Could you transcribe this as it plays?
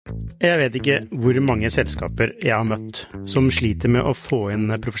Jeg vet ikke hvor mange selskaper jeg har møtt som sliter med å få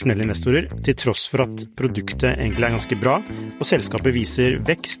inn profesjonelle investorer, til tross for at produktet egentlig er ganske bra, og selskapet viser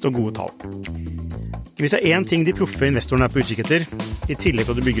vekst og gode tall. Hvis det er en ting de proffe investorene er på utkikk etter, i tillegg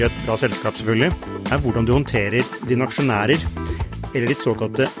til at du bygger et bra selskap selvfølgelig, er hvordan du håndterer dine aksjonærer, eller ditt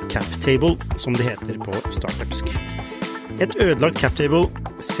såkalte cap table, som det heter på startupsk. Et ødelagt cap table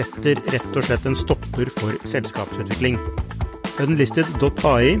setter rett og slett en stopper for selskapsutvikling.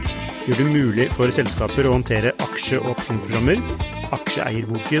 Unlisted.ai gjør det mulig for selskaper å håndtere aksje- og opsjonsprogrammer,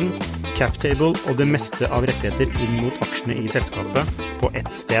 aksjeeierboken, captable og det meste av rettigheter inn mot aksjene i selskapet på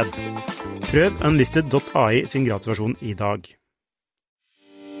ett sted. Prøv Unlisted.ai sin gratisversjon i dag.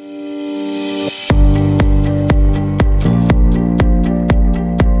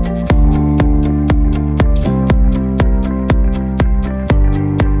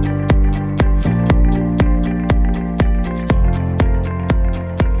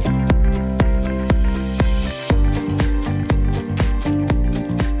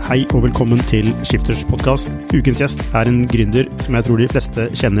 Hei og velkommen til Shifters podcast. Ukens gjest er en gründer som jeg tror de fleste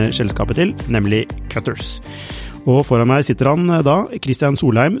kjenner selskapet til, nemlig Cutters. Og foran meg sitter han da, Kristian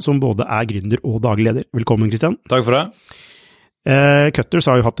Solheim, som både er gründer og daglig leder. Velkommen, Kristian. Takk for det. Cutters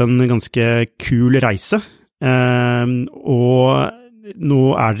har jo hatt en ganske kul reise, og nå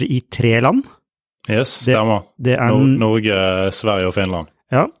er dere i 3 land. Yes, stemmer. Det er Norge, Sverige og Finland.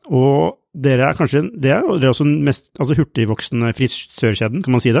 Ja, og dere er kanskje, dere er også den mest hurtigvoksende frisørkjeden,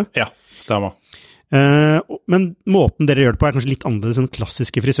 kan man si det? Ja, stemmer. Men måten dere gjør det på er kanskje litt annerledes enn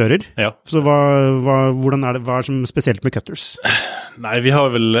klassiske frisører. Ja. Så hvordan er det, hva er som spesielt med Cutters? Nei, vi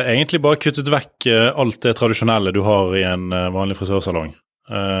har vel egentlig bare kuttet vekk alt det tradisjonelle du har i en vanlig frisørsalong.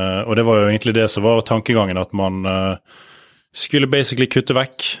 Og det var jo egentlig det som var tankegangen, at man skulle basically kutte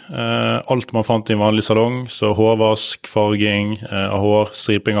vekk alt man fant i en vanlig salong, så hårvask, farging av hår,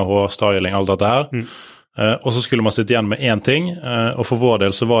 striping av hår, styling, alt dette her. Og så skulle man sitte igjen med én ting, og for vår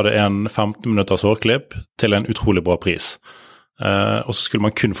del så var det en 15 minutters hårklipp til en utrolig bra pris. Og så skulle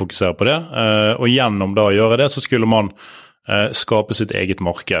man kun fokusere på det, og gjennom da å gjøre det så skulle man skape sitt eget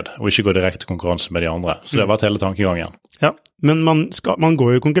marked, og ikke gå direkte konkurranse med de andre. Så det har vært hele tankegangen. Ja, men man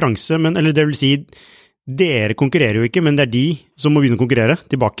går jo i konkurranse, eller det vil si, dere konkurrerer jo ikke, men det er de som må begynne å konkurrere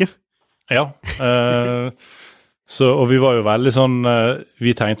tilbake. Ja, og vi var jo veldig sånn,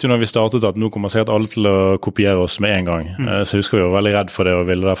 vi tenkte jo når vi startet at nå kommer sikkert alle til å kopiere oss med en gang, så husker vi var veldig redd for det og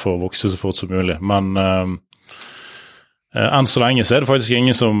ville derfor vokse så fort som mulig, men enn så lenge så er det faktisk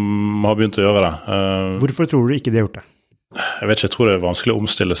ingen som har begynt å gjøre det. Hvorfor tror du ikke de har gjort det? Jeg vet ikke, jeg tror det er vanskelig å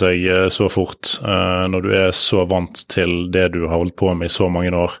omstille seg så fort når du er så vant til det du har holdt på med i så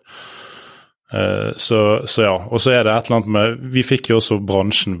mange år. Så ja, og så er det et eller annet med, vi fikk jo også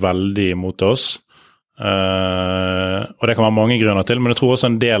bransjen veldig imot oss, og det kan være mange grunner til, men jeg tror også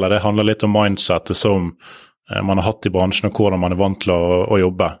en del av det handler litt om mindsetet som man har hatt i bransjen, og hvordan man er vant til å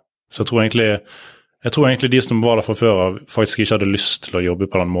jobbe. Så jeg tror egentlig de som var der fra før av faktisk ikke hadde lyst til å jobbe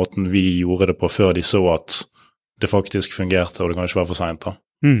på den måten vi gjorde det på før de så at det faktisk fungerte, og det kan ikke være for sent da.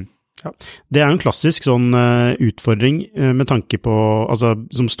 Ja. Det er en klassisk sånn utfordring med tanke på, altså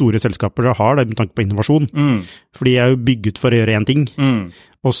som store selskaper har det med tanke på innovasjon, for de er jo bygget for å gjøre en ting,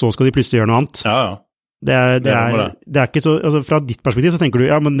 og så skal de plutselig gjøre noe annet. Ja, ja. Det er ikke så, altså fra ditt perspektiv så tenker du,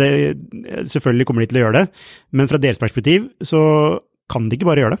 ja, men selvfølgelig kommer de til å gjøre det, men fra deres perspektiv så kan de ikke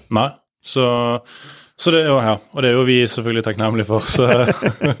bare gjøre det. Nei, så det er jo her, og det er jo vi selvfølgelig takknemlige for.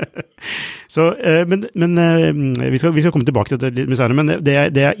 Men vi skal komme tilbake til det litt senere, men det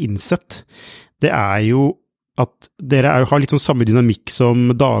jeg har innsett, det er jo at dere har litt sånn samme dynamikk som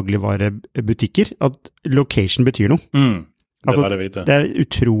dagligvarebutikker, at location betyr noe. Det er veldig viktig. Det er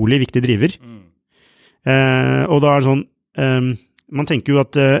utrolig viktig driver. Og da er det sånn, man tenker jo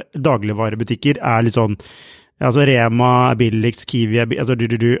at dagligvarebutikker er litt sånn, altså Rema er billigst, Kiwi er billigst,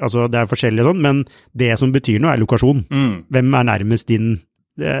 altså det er forskjellige sånn, men det som betyr noe er lokasjon. Hvem er nærmest din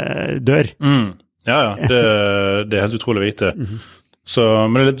dør? Ja, det er helt utrolig viktig. Så,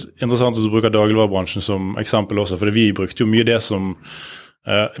 men det er litt interessant at du bruker dagligvarebransjen som eksempel også, for vi brukte jo mye det som,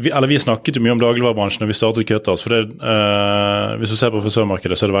 vi snakket jo mye om dagligvarebransjen når vi startet Cutters, for hvis du ser på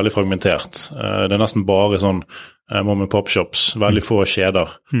frisørmarkedet så er det veldig fragmentert. Det er nesten bare sånn mom and pop shops, veldig få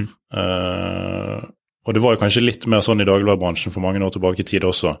kjeder. Og det var jo kanskje litt mer sånn i dagligvarebransjen for mange år tilbake i tid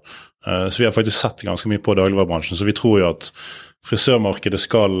også. Så vi har faktisk sett ganske mye på dagligvarebransjen, så vi tror jo at frisørmarkedet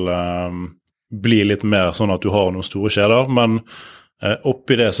skal bli litt mer sånn at du har noen store kjeder, men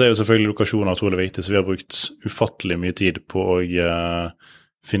oppi det så er jo selvfølgelig lokasjoner utrolig viktig, så vi har brukt ufattelig mye tid på å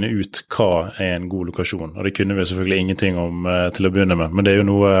finne ut hva er en god lokasjon. Og det kunne vi selvfølgelig ingenting om til å begynne med, men det er jo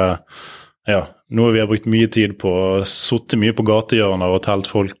noe ja, noe vi har brukt mye tid på, suttet mye på gatehjørner og telt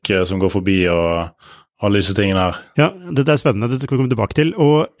folk som går forbi og alle disse tingene her. Ja, dette spennende, det skal vi komme tilbake til.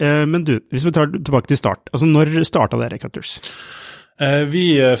 Men du, hvis vi tar tilbake til start, altså når startet dere Cutters? Vi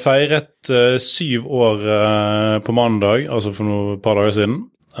feiret 7 år på mandag, altså for par dager siden.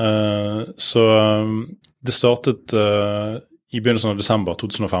 Så det startet i begynnelsen av desember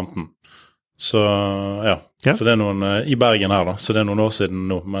 2015. Så ja, så det noen i Bergen her da, så det noen år siden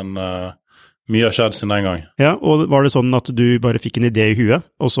nå, men mye har skjedd siden den gang. Ja, og var det sånn at du bare fikk en idé i huet,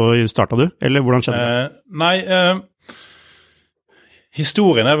 og så startet du, eller hvordan skjedde det? Nei,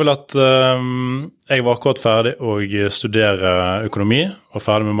 historien vel at jeg var akkurat ferdig å studere økonomi, var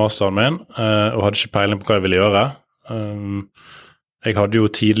ferdig med masteren min, og hadde ikke peiling på hva jeg ville gjøre. Jeg hadde jo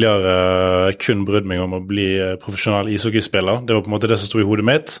tidligere kun brydd meg om å bli profesjonell ishockeyspiller. Det var på en måte det som stod i hodet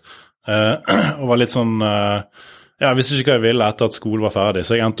mitt, og var litt sånn... jeg visste ikke hva jeg ville etter at skolen var ferdig,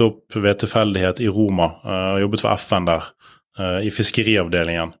 så jeg endte opp ved tilfeldighet i Roma, og jobbet for FN der, i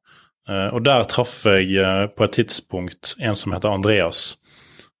fiskeriavdelingen. Og der traff jeg på et tidspunkt en som heter Andreas,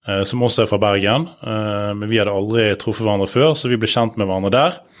 som også fra Bergen, men vi hadde aldri truffet hverandre før, så vi ble kjent med hverandre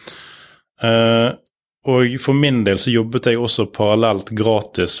der. Og for min del så jobbet jeg også parallelt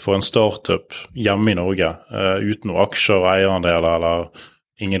gratis for en startup hjemme i Norge, uten noen aksjer og eierandeler eller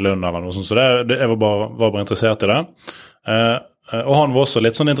ingen lønn eller noe sånt, så jeg var bare interessert i det. Og han var også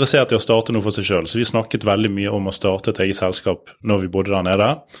litt sånn interessert i å starte noe for seg selv, så vi snakket veldig mye om å starte et eget selskap når vi bodde der nede.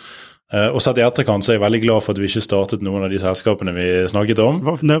 Og sett i etterkant så er jeg veldig glad for at vi ikke startet noen av de selskapene vi snakket om.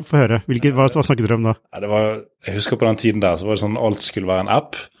 Få høre, hva snakket dere om da? Ja, jeg husker på den tiden der, så var det sånn alt skulle være en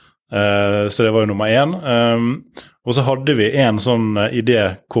app, så det var jo nummer 1. Og så hadde vi en sånn idé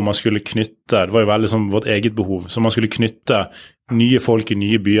hvor man skulle knytte, det var jo veldig sånn vårt eget behov, så man skulle knytte nye folk i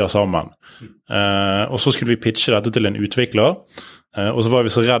nye byer sammen. Og så skulle vi pitche dette til en utvikler, og så var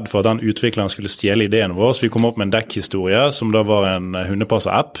vi så redd for at den utvikleren skulle stjele ideen vår, så vi kom opp med en dekkhistorie som da var en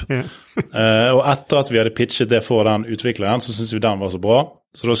hundepasser-app. Og etter at vi hadde pitchet det for den utvikleren, så syntes vi den var så bra,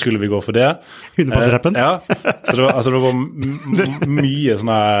 så da skulle vi gå for det. Hundepasser-appen? Ja, så det var mye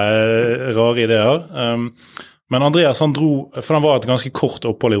sånne rare ideer. Men Andreas han dro, for han var et ganske kort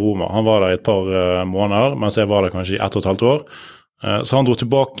opphold i Roma. Han var der i et par måneder, mens jeg var der kanskje i 1,5 år. Så han dro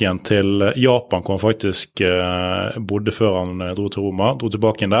tilbake igjen til Japan, hvor han faktisk bodde før han dro til Roma. Dro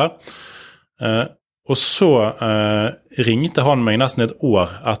tilbake igjen der. Og så ringte han meg nesten et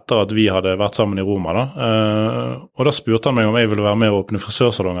år etter at vi hadde vært sammen i Roma. Og da spurte han meg om jeg ville være med å åpne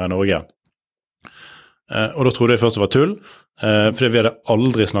frisørsalonger i Norge. Og da trodde jeg først det var tull, fordi vi hadde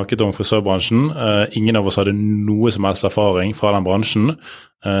aldri snakket om frisørbransjen. Ingen av oss hadde noe som helst erfaring fra den bransjen,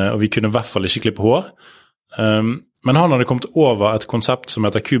 og vi kunne i hvert fall ikke klippe hår. Men han hadde kommet over et konsept som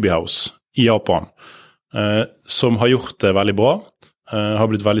heter Cubi House i Japan, som har gjort det veldig bra, har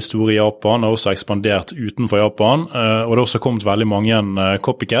blitt veldig store i Japan, har også ekspandert utenfor Japan, og det har også kommet veldig mange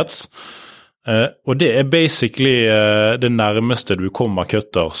copycats. Og det er basically det nærmeste du kommer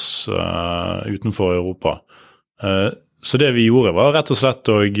Cutters utenfor Europa. Så det vi gjorde var rett og slett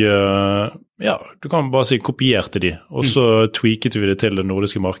du kan bare si kopierte de, og så tweaket vi det til det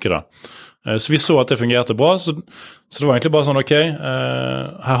nordiske markedet. Så vi så at det fungerte bra, så det var egentlig bare sånn, ok,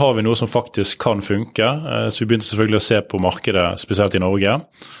 her har vi noe som faktisk kan funke, så vi begynte selvfølgelig å se på markedet, spesielt i Norge,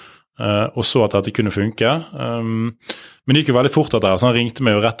 og så at dette kunne funke. Men det gikk jo veldig fort at så han ringte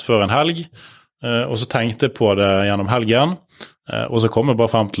meg jo rett før en helg, og så tenkte jeg på det gjennom helgen, og så kom jeg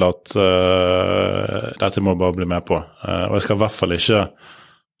bare frem til at dette må jeg bare bli med på. Og jeg skal i hvert fall ikke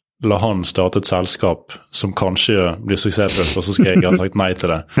la han starte et selskap som kanskje blir suksessfullt, og så skal jeg ha sagt nei til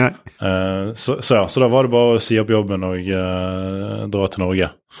det. Så da var det bare å si opp jobben og dra til Norge.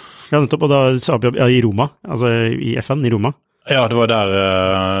 Ja, nettopp, og da sa opp jobb i Roma, altså i FN i Roma. Ja, det var der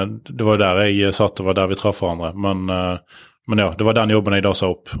jeg satt, det var der vi traff hverandre, men ja, det var den jobben jeg da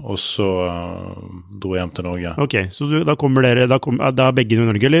sa opp, og så dro jeg hjem til Norge. Ok, så da kommer dere, da er begge i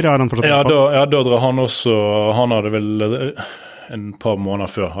Norge, eller er han fortsatt? Ja, da drar han også, han hadde vel en par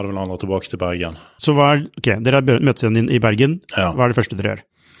måneder før, hadde vel han dratt tilbake til Bergen. Så dere møtes igjen i Bergen, Hva er det første dere gjør?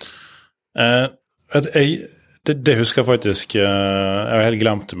 Det husker jeg faktisk, jeg har helt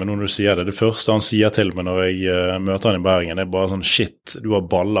glemt det, men når du sier det, det første han sier til meg når jeg møter han i Bergen, det er bare sånn, shit, du har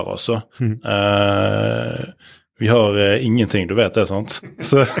baller altså. Vi har ingenting, du vet det, sant?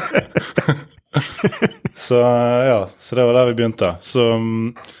 Så det var der vi begynte.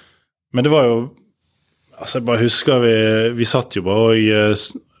 Men det var jo, altså jeg bare husker vi satt jo bare, og jeg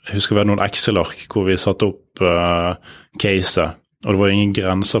husker vi hadde noen Excel-ark hvor vi satte opp caset, og det var ingen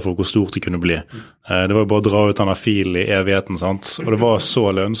grenser for hvor stort det kunne bli. Det var jo bare å dra ut denne filen i evigheten, sant? Og det var så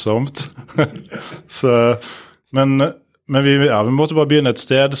lønnsomt. Men vi måtte bare begynne et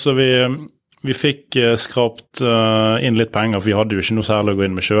sted, så vi vi fikk skrapt inn litt penger, for vi hadde jo ikke noe særlig å gå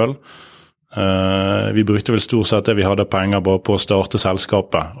inn med selv. Vi brukte vel stort sett det vi hadde penger bare på å starte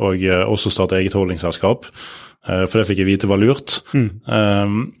selskapet, og også starte eget holdingselskap. For det fikk jeg vite var lurt.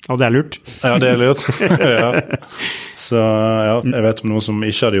 Og det lurt? Ja, det lurt. Ja. Så ja, jeg vet om noen som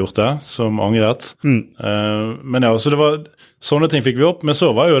ikke hadde gjort det, som angret. Men ja, så det var, sånne ting fikk vi opp, men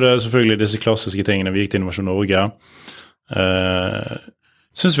så var jo det selvfølgelig disse klassiske tingene. Vi gikk til Innovasjon Norge.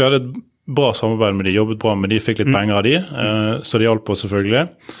 Synes vi hadde et bra samarbeid med de, jobbet bra med de, fikk litt penger av de, så det hjalp oss selvfølgelig.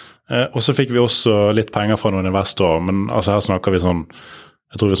 Og så fikk vi også litt penger fra noen investorer, men altså her snakker vi sånn,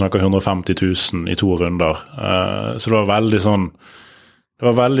 jeg tror vi snakker 150 000 i 2 runder. Så det var veldig sånn, det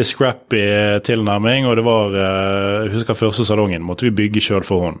var veldig scrappy tilnærming, og det var, jeg husker første salongen, måtte vi bygge selv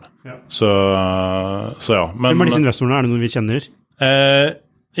for hånd. Ja. Så ja. Men, hvem er disse investorene? Er det noen vi kjenner?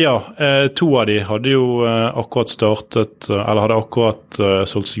 Ja, 2 av de hadde jo akkurat startet, eller hadde akkurat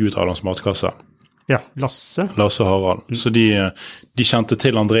solgt seg ut av Adams Matkasse. Ja, Lasse og Harald. Så de kjente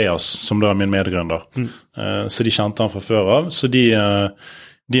til Andreas, som da er min medgründer. Så de kjente han fra før av. Så de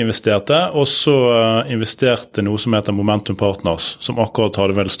investerte, og så investerte noe som heter Momentum Partners, som akkurat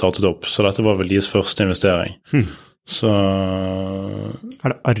hadde vel startet opp. Så dette var vel deres første investering. Så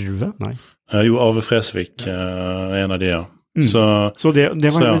er det Arve? Nei. Jo, Arve Fresvik er en av de, ja. Så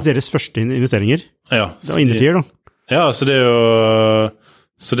det var deres første investeringer? Ja. Det var innertier, da? Ja, så det er jo...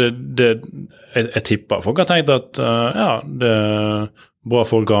 Så jeg tipper. Folk har tenkt at ja, det er bra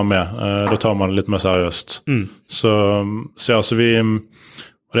folk har med. Da tar man det litt mer seriøst. Så vi,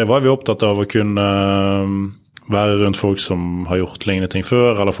 og det var vi opptatt av å kunne være rundt folk som har gjort lignende ting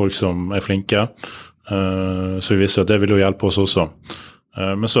før, eller folk som er flinke. Så vi visste at det ville jo hjelpe oss også.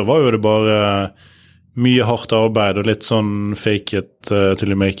 Men så var jo det bare mye hardt arbeid og litt sånn fake it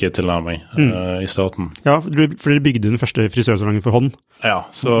till you make it tilnærming i starten. Ja, for dere bygde den første frisørsalongen for hånd. Ja.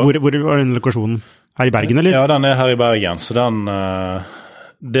 Så, hvor var den lokasjonen? Her i Bergen, eller? Ja, den er her i Bergen. Så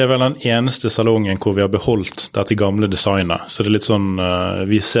det er vel den eneste salongen hvor vi har beholdt dette gamle designet. Så det er litt sånn,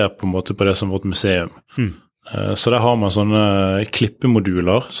 vi ser på en måte på det som vårt museum. Så der har man sånne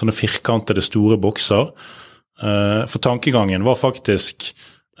klippemoduler, sånne firkantede store bokser. For tankegangen var faktisk...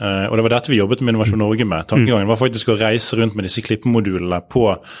 og det var dette vi jobbet med Innovasjon Norge med. Tankegangen var faktisk å reise rundt med disse klippemodulene på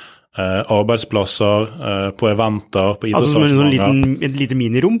arbeidsplasser, på eventer, på idrettsarrangementer. Altså et lite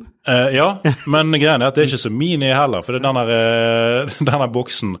minirom? Ja, men greien er at det er ikke så mini heller, for denne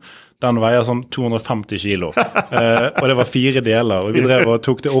boksen, den veier sånn 250 kilo. Og det var 4 deler, og vi drev og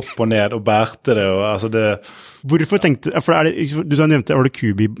tok det opp og ned og bærte det, og altså det... Hvorfor tenkte, for du nevnte, var det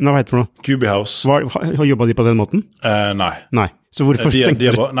Kubi, hva heter det for noe? Kubi House. Har jobbet de på den måten? Nei. Så hvorfor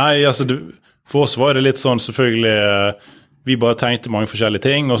tenkte du? Nei, altså, for oss var det litt sånn, selvfølgelig, vi bare tenkte mange forskjellige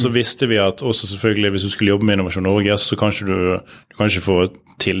ting, og så visste vi at også selvfølgelig, hvis du skulle jobbe med Innovasjon Norge, så kanskje du kan ikke få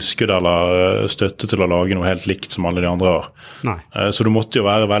tilskudd eller støtte til å lage noe helt likt som alle de andre har. Nei. Så du måtte jo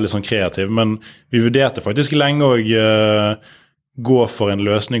være veldig sånn kreativ, men vi vurderte faktisk lenge å gå for en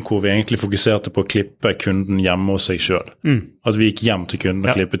løsning hvor vi egentlig fokuserte på å klippe kunden hjemme hos seg selv. At vi gikk hjem til kunden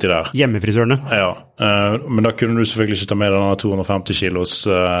og klippet de der. Hjemmefrisørene. Ja, men da kunne du selvfølgelig ikke ta med denne 250 kilos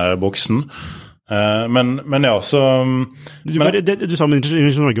boksen. Men ja, så... Du sa med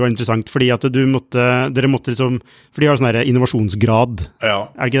Innovasjon Norge var interessant, fordi at dere måtte liksom, for de har sånn her innovasjonsgrad. Ja.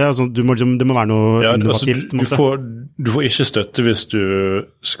 Er det ikke det? Altså, det må være noe innovativt. Altså, du får ikke støtte hvis du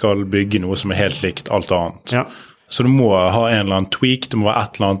skal bygge noe som er helt likt alt annet. Ja. Så du må ha en eller annen tweak, det må være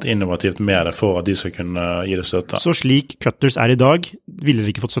et eller annet innovativt med det for at de skal kunne gi det støtte. Så slik Cutters er i dag, ville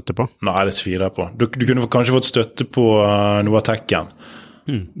dere ikke fått støtte på? Nei, det tviler jeg på. Du kunne kanskje fått støtte på noe av tekken.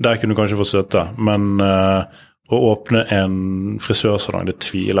 Der kunne du kanskje fått støtte, men å åpne en frisørsalong, det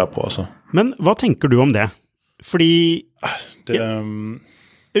tviler jeg på, altså. Men hva tenker du om det? Fordi...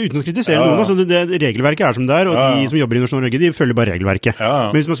 Uten å kritisere noen, altså det regelverket er som det er, og de som jobber i Innovasjon Norge, de følger bare regelverket.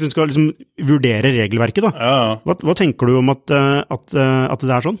 Men hvis man skal liksom vurdere regelverket da, hva tenker du om at det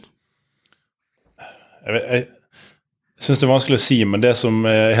er sånn? Jeg synes det er vanskelig å si, men det som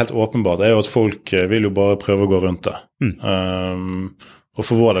er helt åpenbart er jo at folk vil jo bare prøve å gå rundt det. Og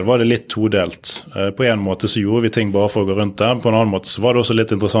for vår del var det litt todelt. På en måte så gjorde vi ting bare for å gå rundt det, på en annen måte så var det også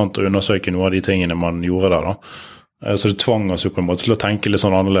litt interessant å undersøke noe av de tingene man gjorde der da. Så det tvang oss jo på en måte til å tenke litt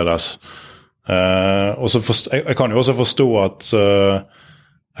sånn annerledes. Og så jeg kan jo også forstå at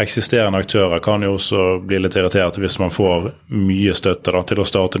eksisterende aktører kan jo også bli litt irritert hvis man får mye støtte da, til å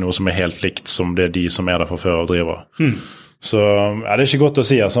starte noe som er helt likt som det de som er der fra før og driver. Så det er ikke godt å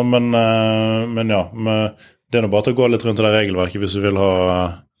si, altså, men ja, det er nå bare til å gå litt rundt det regelverket hvis du vil ha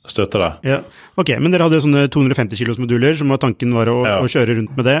støtte det. Ja, ok, men dere hadde jo sånne 250 kilos moduler som tanken var å kjøre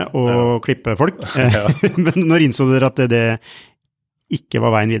rundt med det og klippe folk. Men når innså dere at det ikke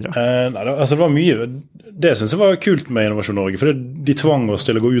var veien videre? Nei, det var mye. Det synes jeg var kult med Innovasjon Norge, for de tvang oss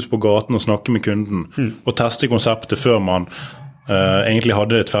til å gå ut på gaten og snakke med kunden og teste konseptet før man egentlig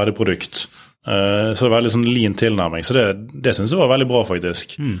hadde et ferdig produkt. Så det var veldig sånn lean tilnærming, så det synes jeg var veldig bra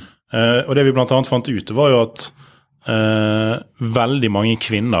faktisk. Og det vi blant annet fant ut, var jo at veldig mange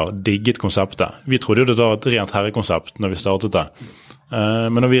kvinner digget konseptet. Vi trodde jo det var et rent herrekonsept når vi startet det.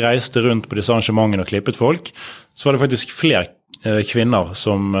 Men når vi reiste rundt på disse arrangementene og klippet folk, så var det faktisk flere kvinner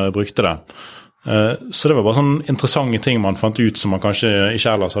som brukte det. Så det var bare sånne interessante ting man fant ut som man kanskje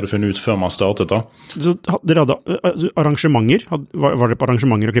ikke ellers hadde funnet ut før man startet da. Så dere hadde arrangementer? Var dere på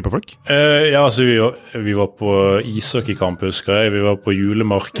arrangementer og klippe folk? Ja, altså vi var på ishockeykamp, husker jeg. Vi var på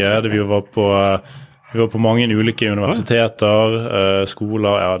julemarked, vi var på mange ulike universiteter,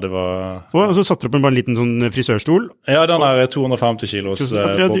 skoler, ja, det var... Og så satte dere på en liten sånn frisørstol? Ja, den er 250 kilos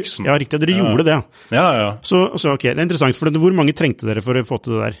boksen. Ja, riktig, dere gjorde det. Ja. Så ok, det er interessant, for hvor mange trengte dere for å få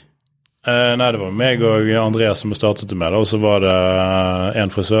til det der? Nei, det var meg og Andreas som startet det med det, og så var det en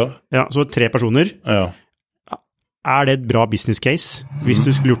frisør. Ja, så 3 personer. Ja. Er det et bra business case, hvis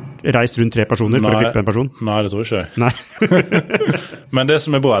du skulle reist rundt 3 personer for å klippe en person? Nei, det tror ikke jeg. Nei. Men det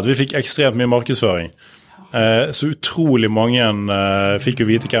som er bra, er at vi fikk ekstremt mye markedsføring. Så utrolig mange fikk jo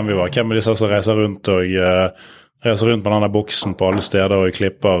vite hvem vi var. Hvem er disse som reiser rundt med denne boksen på alle steder og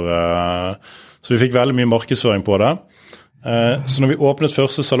klipper. Så vi fikk veldig mye markedsføring på det. Så når vi åpnet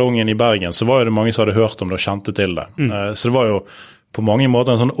første salongen i Bergen, så var jo det mange som hadde hørt om det og kjente til det. Så det var jo på mange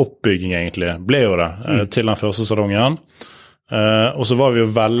måter en sånn oppbygging egentlig, ble jo det, til den første salongen. Og så var vi jo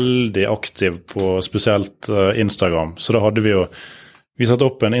veldig aktive på spesielt Instagram, så da hadde vi satt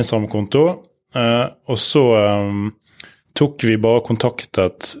opp en Instagram-konto, og så tok vi bare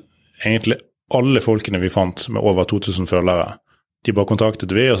kontaktet egentlig alle folkene vi fant med over 2000 følgere. De bare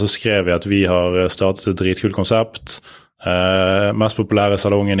kontaktet vi, og så skrev vi at vi har startet et dritkult konsept, mest populære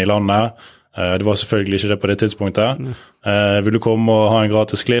salongen i landet. Det var selvfølgelig ikke det på det tidspunktet. Vil du komme og ha en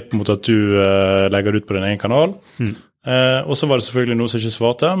gratis klipp mot at du legger det ut på din egen kanal? Og så var det selvfølgelig noe som ikke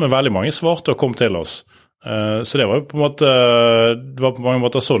svarte, men veldig mange svarte og kom til oss. Så det var jo på en måte, det var på mange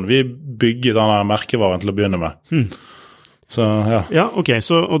måter sånn vi bygget denne merkevaren til å begynne med. Så, ja. Ja, ok.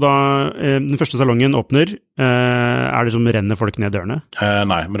 Og da den første salongen åpner, er det som renner folk ned dørene?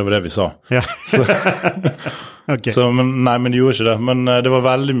 Nei, men det var det vi sa. Ja. Okay. Så, men de gjorde ikke det. Men det var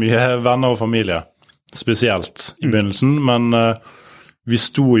veldig mye venner og familie, spesielt i begynnelsen. Men vi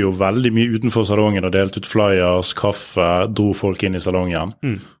sto jo veldig mye utenfor salongen og delte ut flyers, kaffe, dro folk inn i salongen.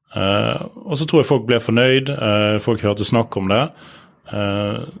 Og så tror jeg folk ble fornøyd, folk hørte snakk om det.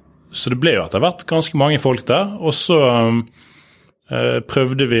 Så det ble jo etter hvert ganske mange folk der, og så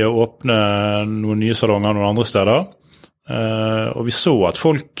prøvde vi å åpne noen nye salonger noen andre steder, og vi så at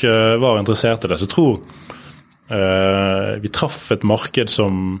folk var interessert i det, så jeg tror vi traff et marked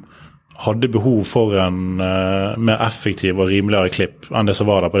som hadde behov for en mer effektiv og rimeligere klipp enn det som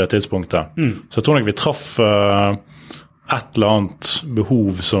var der på det tidspunktet. Så jeg tror nok vi traff et eller annet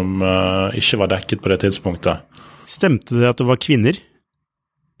behov som ikke var dekket på det tidspunktet. Stemte det at det var kvinner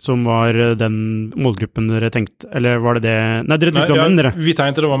som var den målgruppen dere tenkte, eller var det det? Nei, dere tenkte om menn, dere. Vi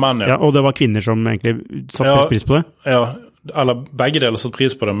tenkte det var menn, ja. Og det var kvinner som egentlig satte pris på det? Ja, eller begge deler satte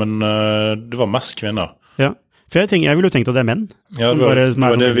pris på det, men det var mest kvinner. Ja, for jeg ville jo tenkt at det er menn. Ja, det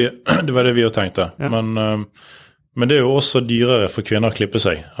var det vi jo tenkte. Ja. Men det er jo også dyrere for kvinner å klippe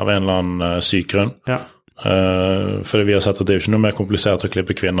seg av en eller annen syk grunn. Ja. Fordi vi har sett at det er jo ikke noe mer komplisert å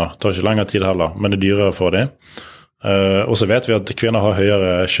klippe kvinner. Det tar ikke lengre tid heller, men det er dyrere for dem. Og så vet vi at kvinner har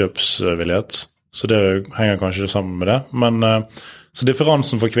høyere kjøpsvillighet, så det henger kanskje sammen med det. Men så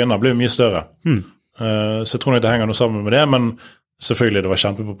differansen for kvinner blir jo mye større. Så jeg tror ikke det henger noe sammen med det, men selvfølgelig det var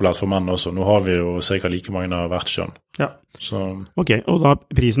kjempepopulært for menn også. Nå har vi jo cirka like mange av hvert kjønn. Ja. Så. Ok, og da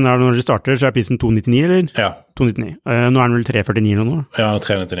prisen er, når dere starter, så er prisen 299, eller? Ja. 299. Nå er den vel 349 nå? Ja, den er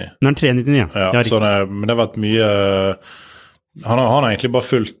 399. Den er 399, ja. Ja, så men det har vært mye... Han har egentlig bare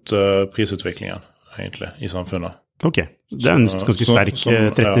fulgt prisutviklingen, egentlig, i samfunnet. Ok, det er en ganske sterk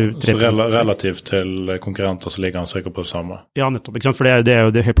 30. Relativt til konkurrenter så ligger han sikkert på det samme. Ja, nettopp, ikke sant? For det er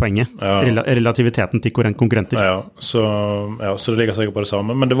jo det hele poenget. Ja. Relativiteten til konkurrenter. Ja, så det ligger sikkert på det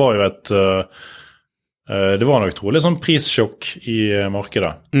samme. Men det var jo det var nok trolig sånn prissjokk i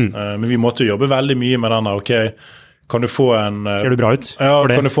markedet. Men vi måtte jo jobbe veldig mye med denne, ok, kan du få en... Ser du bra ut? Ja,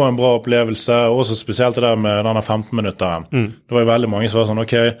 kan du få en bra opplevelse, og også spesielt det der med denne 15-minutteren. Det var jo veldig mange som var sånn,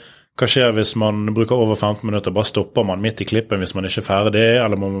 ok, hva skjer hvis man bruker over 15 minutter, bare stopper man midt i klippen hvis man ikke er ferdig,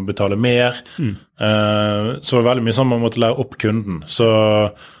 eller må man betale mer? Så var det veldig mye sånn man måtte lære opp kunden. Så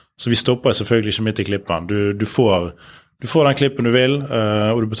vi stopper selvfølgelig ikke midt i klippen. Du får Du får den klippen du vil,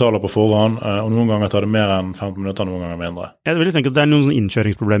 og du betaler på forhånd, og noen ganger tar det mer enn 15 minutter, noen ganger mindre. Jeg vil tenke at det noen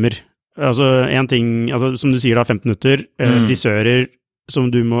innkjøringsproblemer. Altså, en ting, altså, som du sier da, 15 minutter, frisører, som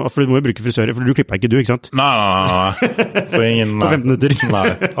du må, for du må jo bruke frisører, for du klipper ikke du, ikke sant? Nei. For ingen, på 15 minutter. Nei,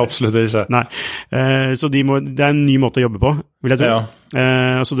 absolutt ikke. Nei. Så det er en ny måte å jobbe på, vil jeg tro.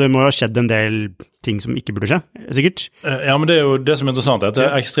 Ja. Så det må ha skjedd en del ting som ikke burde skje, sikkert. Ja, men det er jo det som er interessant, at det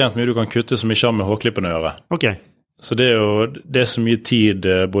er ekstremt mye du kan kutte som ikke har med hårklippen å gjøre. Ok. Så det er så mye tid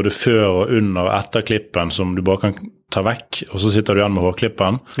både før og under og etter klippen som du bare kan ta vekk, og så sitter du igjen med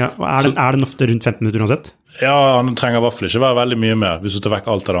hårklippen. Ja, og er den ofte rundt 15 minutter uansett? Ja, han trenger i hvert fall ikke være veldig mye mer hvis du tar vekk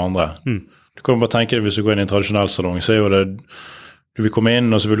alt av det andre. Du kan bare tenke deg hvis du går inn i en tradisjonell salong, så er jo det, du vil komme inn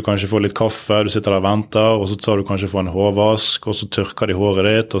og så vil du kanskje få litt kaffe, du sitter der og venter, og så tar du kanskje få en hårvask, og så tørker de håret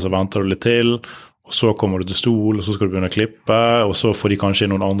ditt, og så venter du litt til, og så kommer du til stol, og så skal du begynne å klippe, og så får de kanskje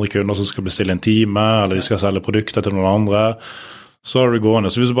inn noen andre kunder som skal bestille en time, eller de skal selge produkter til noen andre. Så har du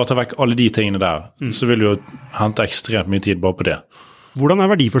gående. Så hvis du bare tar vekk alle de tingene der, så vil du jo hente ekstremt mye tid bare på det. Hvordan er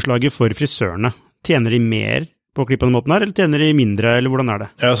verdiforslaget for frisørene? Tjener de mer på å klippe på den måten her, eller tjener de mindre, eller hvordan er det?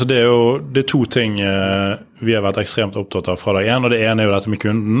 Ja, altså det er to ting vi har vært ekstremt opptatt av fra dag én, og det ene er jo dette med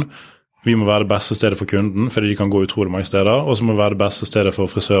kunden. Vi må være det beste stedet for kunden, fordi de kan gå utrolig mange steder, og så må vi være det beste stedet for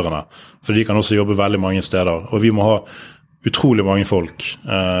frisørene, fordi de kan også jobbe veldig mange steder, og vi må ha utrolig mange folk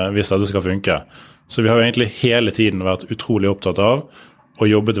hvis dette skal funke. Så vi har jo egentlig hele tiden vært utrolig opptatt av og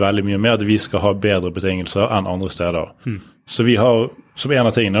jobbet veldig mye med at vi skal ha bedre betingelser enn andre steder. Så vi har, som en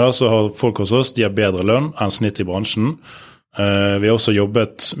av tingene da, så har folk hos oss, de har bedre lønn enn snitt i bransjen. Vi har også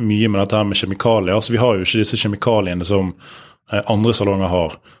jobbet mye med dette her med kjemikalier, så vi har jo ikke disse kjemikaliene som andre salonger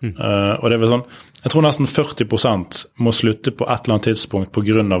har. Og det er vel sånn, jeg tror nesten 40% må slutte på et eller annet tidspunkt på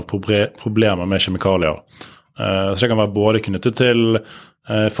grunn av problemer med kjemikalier. Så det kan være både knyttet til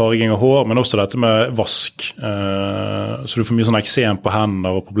farging av hår, men også dette med vask. Så du får mye sånn eksem på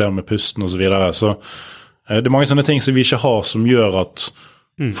hender og problemer med pusten og så videre. Så det er mange sånne ting som vi ikke har som gjør at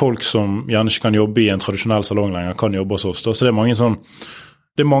folk som gjerne ikke kan jobbe i en tradisjonell salong lenger, kan jobbe hos oss. Så det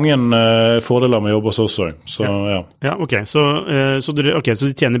er mange fordeler med å jobbe hos oss også. Så, ja, ok. Så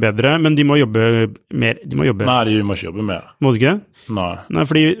de tjener bedre, men de må jobbe mer? Nei, de må ikke jobbe mer. Må de ikke? Nei. Nei,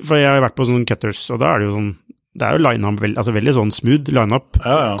 for jeg har vært på sånne cutters, og da er det jo sånn, det er jo line-up, altså veldig sånn smooth line-up.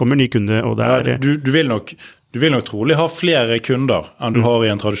 Ja. Kommer ny kunde, og det er... Ja, du vil nok trolig ha flere kunder enn du har i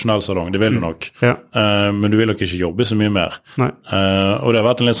en tradisjonell salong, det vil du nok. Ja. Men du vil nok ikke jobbe så mye mer. Nei. Og det har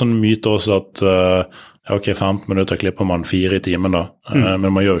vært en litt sånn myte også at, ok, 15 minutter klipper man 4 i timen da, men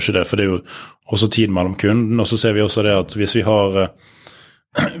man gjør jo ikke det, for det er jo også tid mellom kunden, og så ser vi også det at hvis vi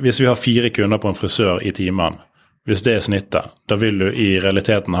har 4 kunder på en frisør i timen, hvis det er snittet, da vil du i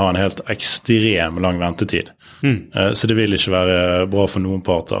realiteten ha en helt ekstrem lang ventetid. Så det vil ikke være bra for noen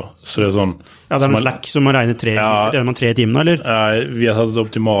parter. Så det er sånn... Ja, det er noen slack som må regne 3 i timen, eller? Vi har satt det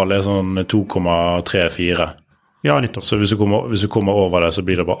optimale sånn 2,34. Ja, nettopp. Så hvis du kommer over det, så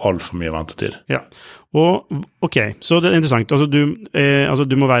blir det bare alt for mye ventetid. Ja, og ok, så det er interessant. Altså,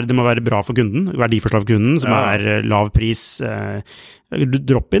 det må være bra for kunden, verdiforslag for kunden, som er lav pris,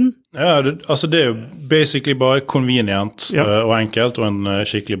 drop-in. Ja, det er jo basically bare convenient og enkelt, og en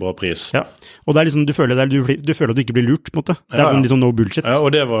skikkelig bra pris. Ja, og det er liksom, du føler at du ikke blir lurt, på en måte. Det er liksom no bullshit. Ja, og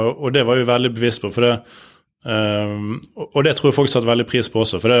det var jo veldig bevisst på, for det og det tror jeg folk satt veldig pris på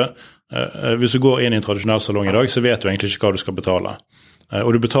også, for hvis du går inn i en tradisjonell salong i dag, så vet du egentlig ikke hva du skal betale.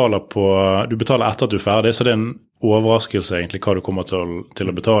 Og du betaler etter at du er ferdig, så det er en overraskelse egentlig hva du kommer til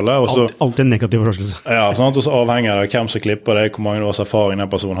å betale. Alltid en negativ overraskelse. Ja, sånn, og så avhenger det av hvem som klipper det, hvor mange års erfaring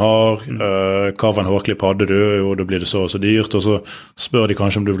den personen har, hva for en hårklipp hadde du, jo da blir det så dyrt, og så spør de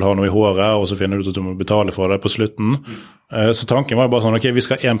kanskje om du vil ha noe i håret, og så finner du ut at du må betale for det på slutten. Så tanken var bare sånn, ok, vi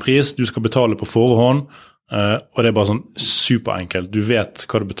skal ha en pris, du skal betale på forhånd, og det er bare sånn superenkelt. Du vet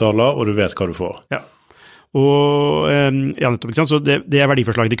hva du betaler, og du vet hva du får. Ja. Og nettopp, ikke sant? Så det er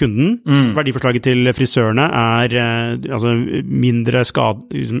verdiforslaget til kunden. Verdiforslaget til frisørene er altså mindre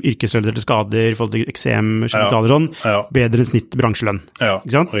yrkesrelaterte skader i forhold til eksem, kjemikalier og sånn, bedre enn snitt bransjelønn. Ja,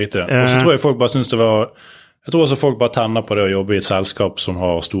 ikke sant? Riktig. Og så tror jeg folk bare synes jeg tror også folk bare tenner på det å jobbe i et selskap som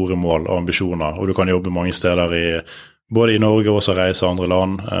har store mål og ambisjoner, og du kan jobbe mange steder både i Norge og også reise andre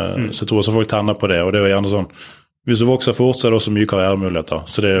land. Så jeg tror også folk tenner på det, og det er jo gjerne sånn, hvis du vokser fort, så er det også mye karrieremuligheter,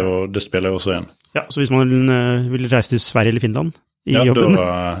 så det spiller jo også inn. Ja, så hvis man vil reise til Sverige eller Finland i jobben?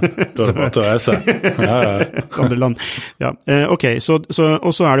 Da er det bare til å reise. Andre land. Ja, ok, og så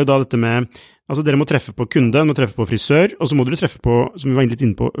er det jo da dette med, altså dere må treffe på kunde, må treffe på frisør, og så må dere treffe på, som vi var litt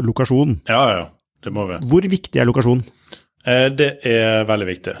inne på, lokasjon. Ja, det må vi. Hvor viktig er lokasjon? Det er veldig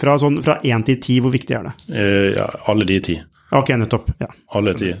viktig. Fra 1 til 10, hvor viktig er det? Ja, alle de 10. Ok, nettopp, ja.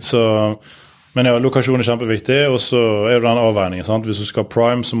 Alle 10. Så Men ja, lokasjon kjempeviktig, og så jo den avveiningen, sant? Hvis du skal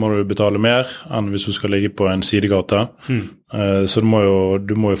Prime, så må du betale mer enn hvis du skal ligge på en sidegate. Så du må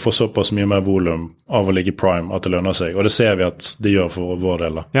jo få såpass mye mer volum av å ligge Prime at det lønner seg, og det ser vi at det gjør for vår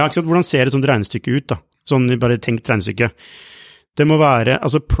del. Ja, ikke sant? Hvordan ser et sånt regnestykke ut da? Sånn, bare tenkt regnestykke. Det må være,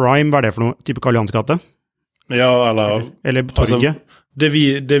 altså Prime, hva det for noe? Type Karl Johans gate? Ja, eller torget? Altså,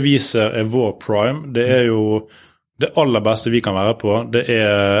 det vi ser vår Prime, det jo det aller beste vi kan være på, det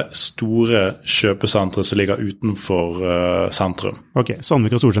store kjøpesentre som ligger utenfor sentrum. Ok,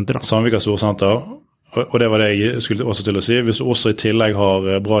 Sandvika Storsenter da. Sandvika Storsenter, og det var det jeg skulle også til å si. Hvis du også i tillegg har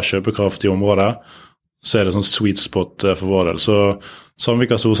bra kjøpekraft i området, så det sånn sweet spot for vår del. Så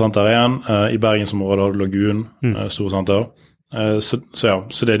Sandvika Storsenter igjen, i Bergensområdet har du Lagun Storsenter.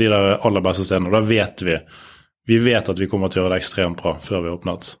 Så det de der aller beste stedene, og da vet vi vet at vi kommer til å gjøre det ekstremt bra før vi har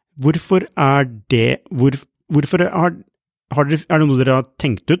åpnet. Hvorfor det, hvorfor er det noe dere har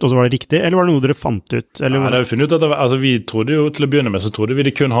tenkt ut, og så var det riktig, eller var det noe dere fant ut? Eller? Ja, det har vi funnet ut at altså, vi trodde jo til å begynne med, så trodde vi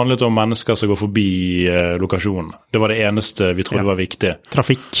det kun handlet om mennesker som går forbi lokasjonen. Det var det eneste vi trodde var viktig.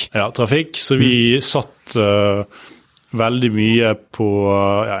 Trafikk. Ja, trafikk. Så vi satt veldig mye på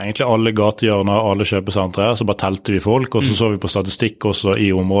egentlig alle gatehjørner, alle kjøpesentre, så bare telte vi folk, og så vi på statistikk også i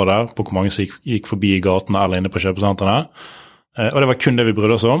området, på hvor mange som gikk forbi gatene eller inne på kjøpesentrene. Og det var kun det vi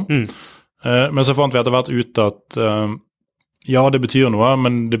brydde oss om. Men så fant vi etter hvert ut at ja, det betyr noe,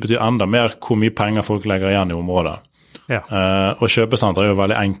 men det betyr enda mer hvor mye penger folk legger igjen i området. Ja. Og kjøpesenter jo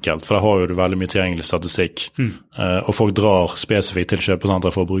veldig enkelt, for der har jo du veldig mye tilgjengelig statistikk. Og folk drar spesifikt til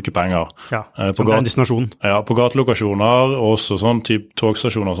kjøpesenter for å bruke penger. Ja, som en destinasjon. Ja, på gatelokasjoner, og også sånn type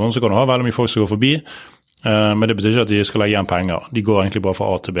togstasjoner og sånn, så kan du ha veldig mye folk som går forbi, men det betyr ikke at de skal legge igjen penger. De går egentlig bare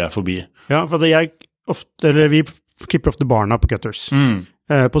fra A til B forbi. Ja, for vi klipper ofte barna på Cutters.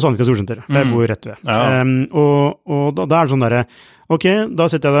 På Sandvika Storsenter, jeg bor rett ved. Ja. Og da det sånn der, ok, da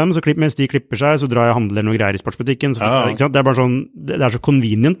setter jeg dem, så mens de klipper seg, så drar jeg og handler noe greier i sportsbutikken. Så ikke sant? Det bare sånn, det så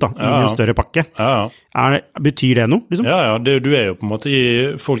convenient da, i en større pakke. Betyr det noe, liksom? Ja, du jo på en måte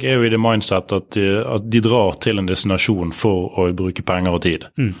folk jo i det mindset at de drar til en destinasjon for å bruke penger og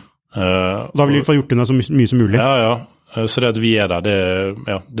tid. Da vil vi få gjort det så mye som mulig. Ja. Så det at vi der,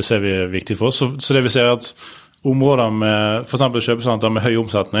 det ser vi viktig for oss. Så det vi ser at områder med for eksempel kjøpesenter med høy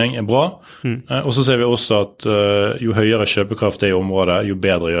omsetning bra, og så ser vi også at jo høyere kjøpekraft i området, jo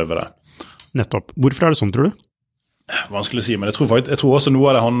bedre gjør vi det. Nettopp. Hvorfor det sånn, tror du? Vanskelig å si, men jeg tror også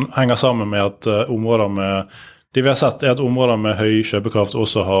noe av det henger sammen med at områder med, det vi har sett at områder med høy kjøpekraft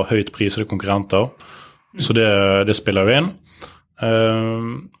også har høyt prisede konkurrenter, så det spiller jo inn.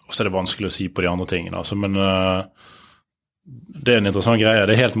 Og så det vanskelig å si på de andre tingene, altså, men det en interessant greie,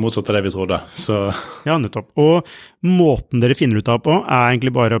 det helt motsatt av det vi trodde. Så. Ja, nettopp. Og måten dere finner ut av på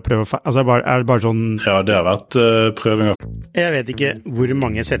egentlig bare å prøve, altså det bare sånn... Ja, det har vært prøvinger. Jeg vet ikke hvor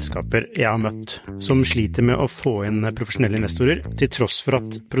mange selskaper jeg har møtt som sliter med å få inn profesjonelle investorer, til tross for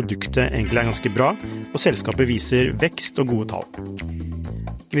at produktet egentlig ganske bra, og selskapet viser vekst og gode tall.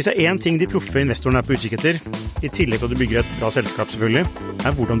 Hvis det en ting de proffe investorene på utkikk etter, i tillegg til at du bygger et bra selskap selvfølgelig,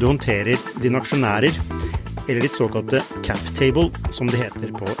 hvordan du håndterer dine aksjonærer, eller ditt såkalte cap table, som det heter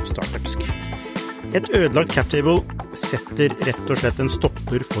på startupsk. Et ødelagt cap table setter rett og slett en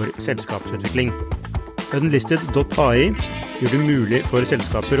stopper for selskapsutvikling. Unlisted.ai gjør det mulig for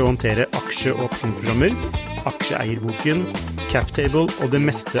selskaper å håndtere aksje- og opsjonsprogrammer, aksjeeierboken, cap table og det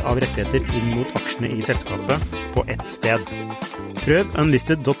meste av rettigheter inn mot aksjene i selskapet på ett sted. Prøv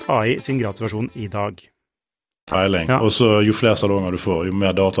Unlisted.ai sin gratisversjon i dag. Peiling. Ja. Og så jo flere salonger du får, jo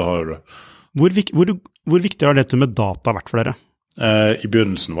mer data har du. Hvor viktig har dette med data vært for dere? I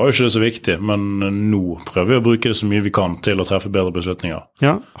begynnelsen var jo ikke det så viktig, men nå prøver vi å bruke det så mye vi kan til å treffe bedre beslutninger.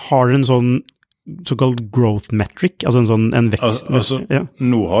 Ja, har dere en sånn såkalt growth metric, altså en vekst?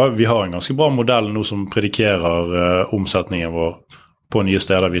 Vi har en ganske bra modell nå som predikerer omsetningen vår på nye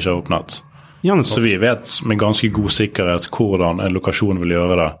steder vi ikke har åpnet. Ja, så vi vet med ganske god sikkerhet hvordan en lokasjon vil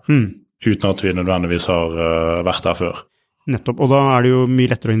gjøre det, uten at vi nødvendigvis har vært der før. Nettopp, og da det jo mye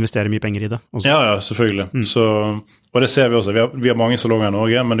lettere å investere mye penger i det. Også. Ja, selvfølgelig. Og det ser vi også. Vi har mange salonger i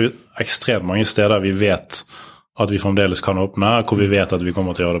Norge, men det ekstremt mange steder vi vet at vi fremdeles kan åpne, hvor vi vet at vi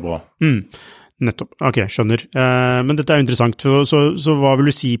kommer til å gjøre det bra. Nettopp, ok, skjønner. Men dette jo interessant, så hva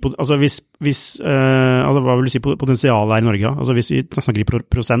vil du si på, altså hva vil du si på potensialet her i Norge? Altså hvis vi snakker i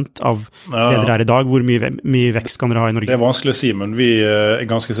prosent av det dere i dag, hvor mye vekst kan dere ha i Norge? Det vanskelig å si, men vi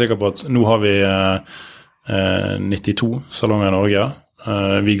ganske sikre på at nå har vi 92 salonger i Norge.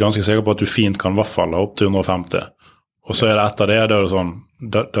 Vi ganske sikre på at du fint kan i hvert fall opp til 150. Og så det etter det, da det sånn,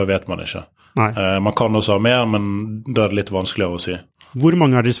 da vet man ikke. Man kan også ha mer, men da det litt vanskeligere å si. Hvor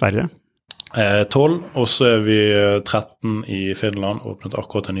mange dere i Sverige? 12, og så vi 13 i Finland, åpnet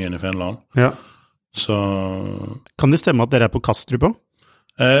akkurat en ny i Finland. Ja. Så... Kan det stemme at dere på Kastrup også?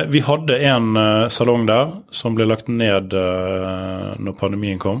 Vi hadde en salong der som ble lagt ned når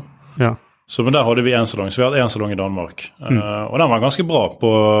pandemien kom. Ja. Så men der hadde vi en salong, så vi hadde en salong i Danmark. Og den var ganske bra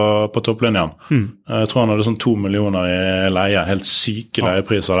på topplinjen. Jeg tror han hadde sånn 2 millioner i leie, helt syke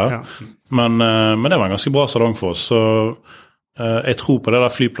leiepriser der. Ja. Men det var en ganske bra salong for oss, så jeg tror på det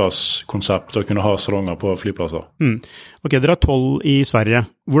der flyplasskonseptet å kunne ha salonger på flyplasser. Ok, dere har 12 i Sverige.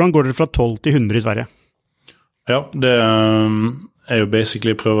 Hvordan går dere fra 12 til 100 i Sverige? Ja, det jo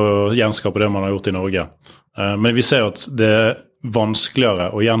basically prøve å gjenskape det man har gjort i Norge. Men vi ser jo at det vanskeligere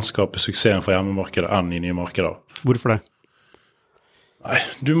å gjenskape suksessen for hjemmemarkedet enn i nye markeder. Hvorfor det? Nei,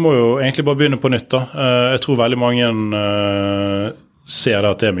 du må jo egentlig bare begynne på nytt da. Jeg tror veldig mange ser det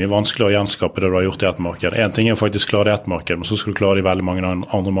at det mye vanskeligere å gjenskape det du har gjort i et marked. En ting å faktisk klare det i et marked, men så skal du klare det i veldig mange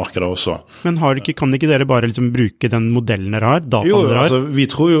andre markeder også. Men kan ikke dere bare liksom bruke den modellen dere har, dataen dere har? Jo, altså, vi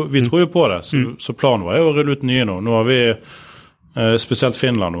tror jo på det, så planen var jo å rulle ut nye nå. Nå har vi spesielt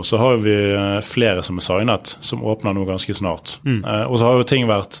Finland nå, så har vi flere som signet, som åpner nå ganske snart. Og så har jo ting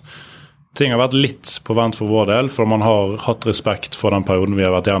har vært litt på vent for vår del, for man har hatt respekt for den perioden vi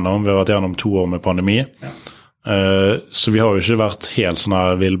har vært gjennom. Vi har vært gjennom 2 år med pandemi. Så vi har jo ikke vært helt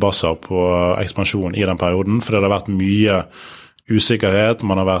sånne villbasser på ekspansjon i den perioden, for det har vært mye usikkerhet.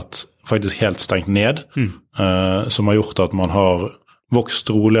 Man har vært faktisk helt stengt ned, som har gjort at man har vokst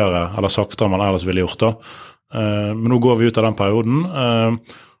roligere, eller saktere enn man ellers ville gjort da. Men nå går vi ut av den perioden,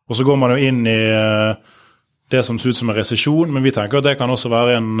 og så går man jo inn i det som ser ut som en resesjon, men vi tenker at det kan også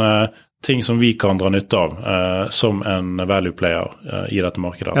være en ting som vi kan dra nytte av som en value player i dette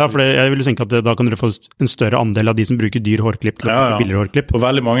markedet. Ja, for jeg vil tenke at da kan dere få en større andel av de som bruker dyr hårklipp til billigere hårklipp. Og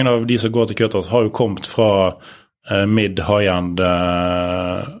veldig mange av de som går til cutters har jo kommet fra mid-high-end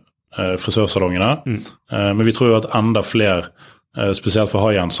frisørsalongene, men vi tror jo at enda flere spesielt for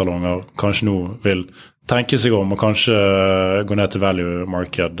high-end-salonger, kanskje nå vil tenke seg om og kanskje gå ned til value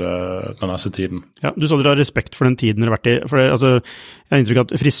market den neste tiden. Ja, du sa dere har respekt for den tiden dere har vært i. For jeg har inntrykk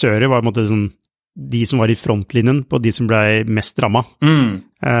at frisører var på en måte sånn, de som var i frontlinjen på de som ble mest rammet.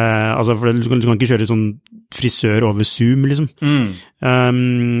 For du kan ikke kjøre sånn frisør over Zoom, liksom.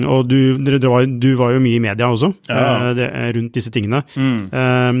 Og du var jo mye i media også, rundt disse tingene.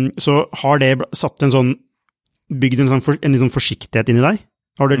 Så har det satt bygd en sånn forsiktighet inn i deg?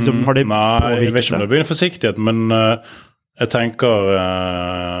 Har det Nei, jeg vet ikke om det bygd en forsiktighet, men jeg tenker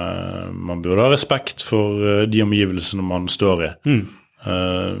man burde ha respekt for de omgivelsene man står i.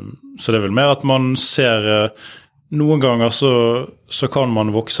 Så det vel mer at man ser noen ganger så kan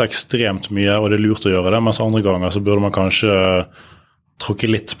man vokse ekstremt mye, og det lurt å gjøre det, mens andre ganger så burde man kanskje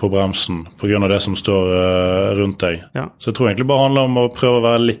tråkke litt på bremsen på grunn av det som står rundt deg. Så jeg tror egentlig bare handler om å prøve å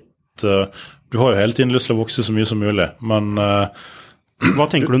være litt du har jo hele tiden lyst til å vokse så mye som mulig, men hva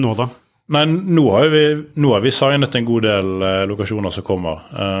tenker du nå da? Nei, nå har vi signet en god del lokasjoner som kommer.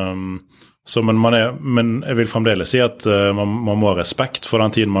 Men jeg vil fremdeles si at man må ha respekt for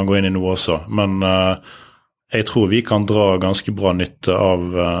den tiden man går inn i nå også. Men jeg tror vi kan dra ganske bra nytte av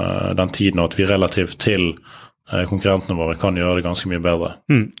den tiden, og at vi relativt til konkurrentene våre kan gjøre det ganske mye bedre.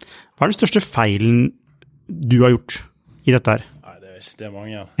 Hva er den største feilen du har gjort i dette her? Det er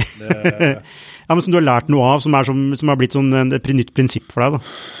mange. Ja, men som du har lært noe av, som har blitt sånn et nytt prinsipp for deg da?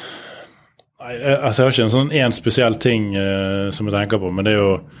 Nei, altså jeg har ikke en spesiell ting som jeg tenker på, men det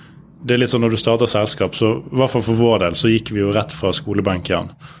er litt sånn når du starter selskap, så i hvert fall for vår del, så gikk vi jo rett fra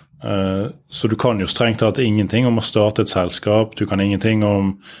skolebenken. Så du kan jo strengt tatt ingenting om å starte et selskap, du kan ingenting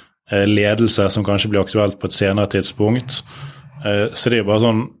om ledelse som kanskje blir aktuelt på et senere tidspunkt. Så det er bare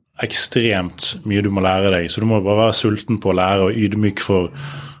sånn ekstremt mye du må lære deg, så du må bare være sulten på å lære og ydmyk for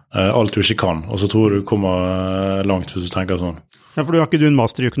alt du ikke kan, og så tror du kommer langt hvis du tenker sånn. Ja, for du har ikke en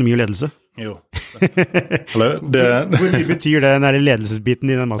master i økonomi og ledelse? Jo. Hvor mye betyr det, den ledelsesbiten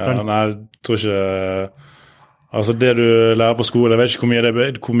i den masteren? Ja, nei, jeg tror ikke... Altså det du lærer på skole, jeg vet ikke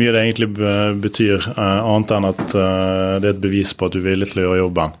hvor mye det egentlig betyr, annet enn at det er et bevis på at du er villig til å gjøre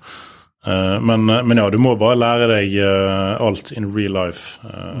jobben. Men ja, du må bare lære deg alt in real life.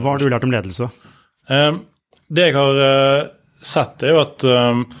 Hva har du lært om ledelse? Det jeg har sett er jo at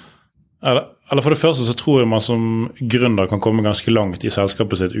eller for det første så tror jeg man som gründer kan komme ganske langt i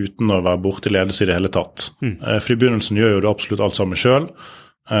selskapet sitt uten å være borte i ledelse i det hele tatt. For i begynnelsen gjør jo du absolutt alt sammen selv,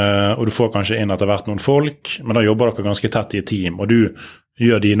 og du får kanskje inn etter hvert noen folk, men da jobber dere ganske tett i et team, og du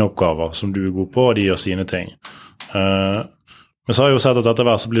gjør dine oppgaver som du er god på, og de gjør sine ting. Men så har jeg jo sett at etter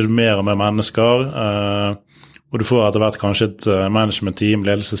hvert så blir det mer og mer mennesker, og du får etter hvert kanskje et management-team,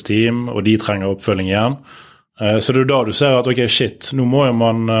 ledelsesteam, og de trenger oppfølging igjen. Så det er jo da du ser at ok, shit, nå må jo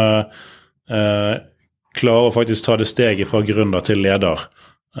man klarer å faktisk ta det steget fra gründer til leder,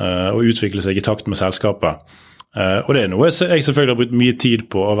 og utvikle seg i takt med selskapet. Og det noe jeg selvfølgelig har brukt mye tid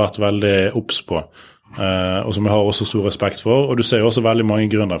på og vært veldig obs på, og som jeg har også stor respekt for. Og du ser jo også veldig mange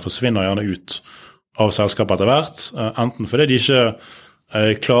gründere forsvinner gjerne ut av selskapet etter hvert, enten fordi de ikke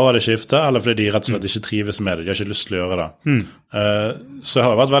klarer det skiftet, eller fordi de rett og slett ikke trives med det. De har ikke lyst til å gjøre det. Så jeg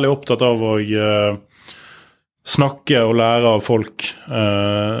har vært veldig opptatt av å snakke og lære av folk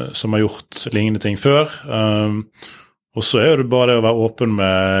som har gjort lignende ting før. Og så det bare å være åpen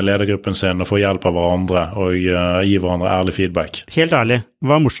med ledergruppen sin og få hjelp av hverandre og gi hverandre ærlig feedback. Helt ærlig,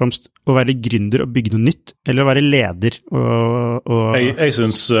 hva morsomst? Å være gründer og bygge noe nytt, eller å være leder? Jeg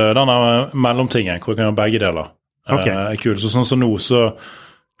synes denne mellomtingen, hvor jeg kan gjøre begge deler, er kul. Så sånn som nå,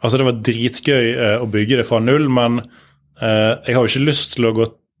 altså det var dritgøy å bygge det fra null, men jeg har jo ikke lyst til å gå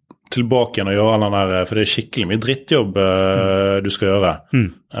tilbake igjen og gjøre den der, for det skikkelig mye drittjobb du skal gjøre.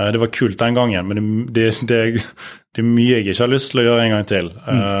 Det var kult den gangen, men det er mye jeg ikke har lyst til å gjøre en gang til.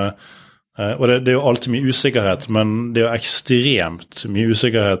 Og det jo alltid mye usikkerhet, men det jo ekstremt mye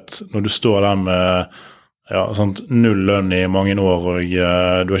usikkerhet når du står der med sånt null lønn i mange år, og du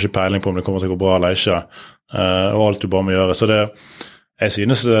har ikke peiling på om det kommer til å gå bra eller ikke, og alt du bare må gjøre. Så jeg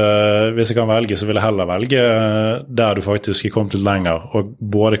synes, hvis jeg kan velge, så vil jeg heller velge der du faktisk er kommet litt lenger, og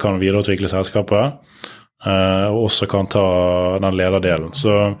både kan videreutvikle selskapet, og også kan ta den lederdelen.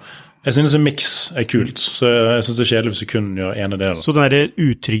 Så jeg synes en mix kult, så jeg synes det kjedelig hvis du kun gjør ene delen. Så den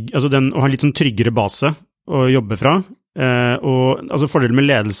altså å ha en litt sånn tryggere base å jobbe fra, og altså fordelen med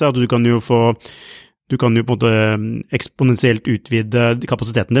ledelse er at du kan jo på en måte eksponentielt utvide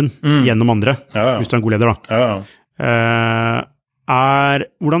kapasiteten din gjennom andre, hvis du er en god leder da.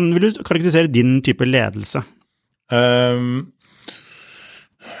 Hvordan vil du karakterisere din type ledelse?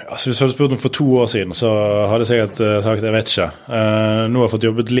 Altså hvis jeg hadde spurt om for 2 år siden, så hadde jeg sikkert sagt jeg vet ikke. Nå har jeg fått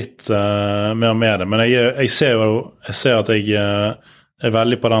jobbet litt mer med det, men jeg ser at jeg er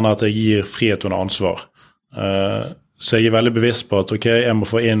veldig på denne at jeg gir frihet under ansvar. Så jeg er veldig bevisst på at jeg må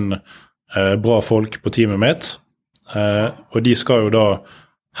få inn bra folk på teamet mitt, og de skal jo da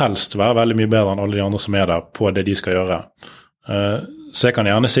helst være veldig mye bedre enn alle de andre som er der på det de skal gjøre. Så jeg kan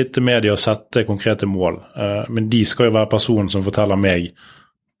gjerne sitte med de og sette konkrete mål, men de skal jo være personen som forteller meg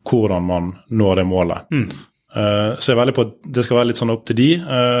hvordan man når det målet. Så jeg er veldig på at det skal være litt sånn opp til de,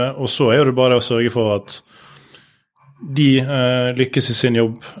 og så er det bare å sørge for at de lykkes i sin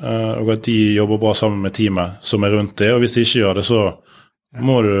jobb, og at de jobber bra sammen med teamet som er rundt det, og hvis de ikke gjør det, så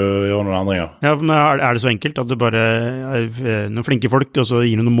må du gjøre noen endringer. Ja, men det så enkelt at du bare noen flinke folk, og så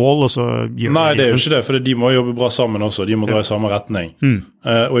gir noen mål, og så gjør Nei, det jo ikke det, for de må jobbe bra sammen også, de må dra i samme retning.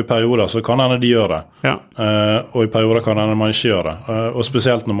 Og i perioder så kan hende de gjør det, og i perioder kan hende man ikke gjør det. Og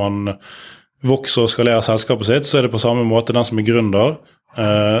spesielt når man vokser og skalerer selskapet sitt, så det på samme måte den som er gründer,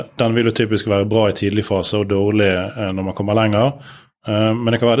 den vil jo typisk være bra i tidlig fase og dårlig når man kommer lenger. Men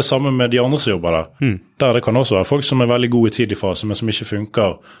det kan være det samme med de andre som jobber der. Der det kan også være folk som er veldig gode i tidlig fase, men som ikke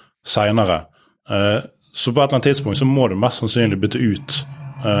funker senere. Så på et eller annet tidspunkt så må du mest sannsynlig bytte ut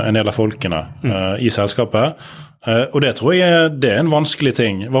en del av folkene i selskapet. Og det tror jeg det en vanskelig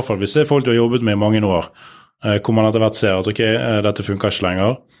ting, i hvert fall hvis det folk du har jobbet med i mange år, hvor man etter hvert ser at dette funker ikke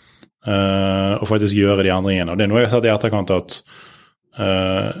lenger, og faktisk gjøre de endringene. Og det noe jeg har sett i etterkant at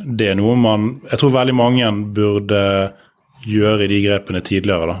det noe jeg tror veldig mange burde gjøre de grepene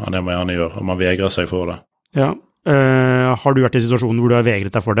tidligere da, enn det man gjerne gjør, og man vegrer seg for det. Ja. Har du vært i situasjonen hvor du har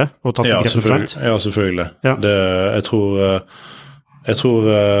vegret deg for det, og tatt grepene for sent? Ja, selvfølgelig. Ja. Jeg tror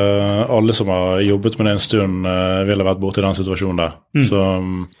alle som har jobbet med det en stund ville vært borte i den situasjonen der. Så,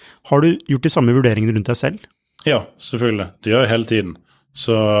 har du gjort de samme vurderingene rundt deg selv? Ja, selvfølgelig. Det gjør jeg hele tiden.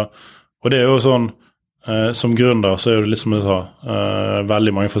 Så, og det jo sånn, som gründer så det litt som du sa,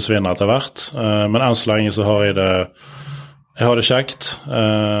 veldig mange forsvinner etter hvert, men enn så lenge så har jeg har det kjekt,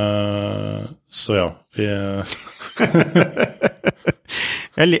 så ja.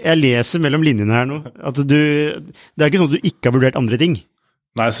 Jeg leser mellom linjene her nå, at det ikke sånn at du ikke har vurdert andre ting.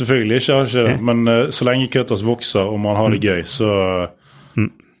 Nei, selvfølgelig ikke, ikke det. Men så lenge Cutters vokser og man har det gøy, så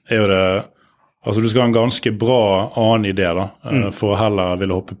jo det, altså du skal ha en ganske bra annen idé da, for å heller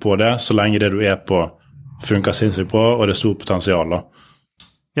ville hoppe på det, så lenge det du er på funker sinnssykt bra, og det stort potensial da.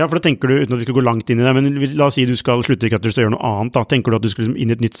 Ja, for da tenker du, uten at vi skal gå langt inn i det, men la oss si du skal slutte i Cutters og gjøre noe annet da. Tenker du at du skal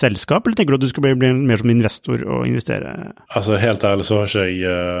inn i et nytt selskap, eller tenker du at du skal bli mer som investor og investere? Altså, helt ærlig så har ikke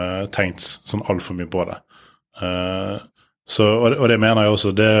jeg tenkt sånn alt for mye på det. Og det mener jeg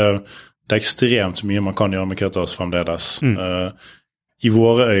også, det er ekstremt mye man kan gjøre med Cutters fremdeles. I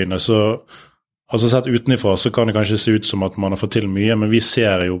våre øyne så, altså sett utenifra så kan det kanskje se ut som at man har fått til mye, men vi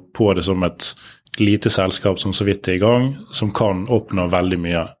ser jo på det som et lite selskap som så vidt er i gang, som kan oppnå veldig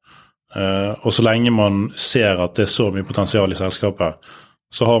mye. Og så lenge man ser at det så mye potensial i selskapet,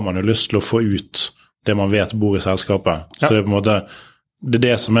 så har man jo lyst til å få ut det man vet bor i selskapet. Ja. Så det på en måte,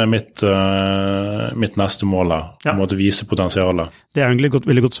 det som mitt neste mål her, på en måte vise potensialet. Det egentlig et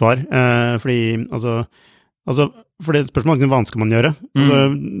veldig godt svar, fordi, for det spørsmålet hva skal man gjøre?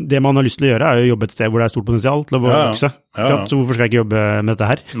 Det man har lyst til å gjøre jo å jobbe et sted hvor det stort potensial til å vokse. Så hvorfor skal jeg ikke jobbe med dette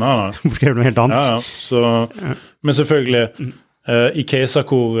her? Nei. Hvorfor skal jeg gjøre noe helt annet? Men selvfølgelig, i caser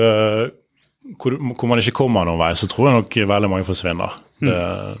hvor man ikke kommer noen vei, så tror jeg nok veldig mange forsvinner.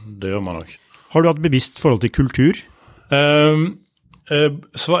 Det gjør man nok. Har du hatt bevisst forhold til kultur?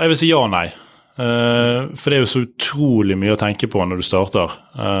 Jeg vil si ja og nei. For det jo så utrolig mye å tenke på når du starter.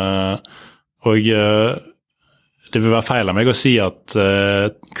 Og det vil være feil av meg å si at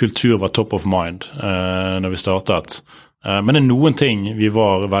kultur var top of mind når vi startet. Men det noen ting vi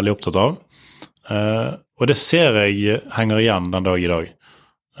var veldig opptatt av. Og det ser jeg henger igjen den dag i dag.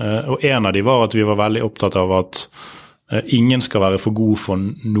 Og en av de var at vi var veldig opptatt av at ingen skal være for god for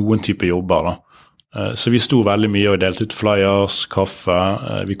noen type jobber da. Så vi sto veldig mye og delte ut flyers, kaffe,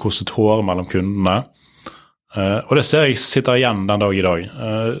 vi kostet hår mellom kundene. Og det ser jeg sitter igjen den dag i dag.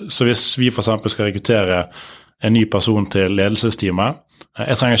 Så hvis vi for eksempel skal rekruttere en ny person til ledelsesteamet,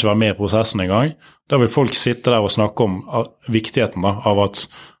 jeg trenger ikke være med i prosessen en gang, da vil folk sitte der og snakke om viktigheten da, av at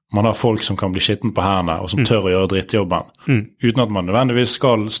man har folk som kan bli skitten på hendene, og som tør å gjøre drittjobben. Uten at man nødvendigvis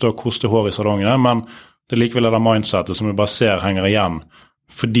skal stå og koste hår i salongene, men det likevel det mindsetet som vi bare ser henger igjen,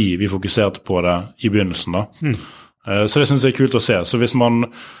 fordi vi fokuserte på det i begynnelsen da. Så det synes jeg kult å se. Så hvis man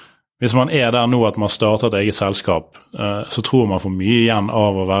der nå at man starter et eget selskap, så tror man får mye igjen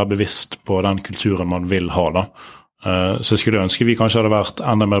av å være bevisst på den kulturen man vil ha da. Så jeg skulle ønske vi kanskje hadde vært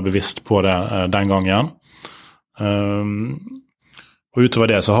enda mer bevisst på det den gangen. Og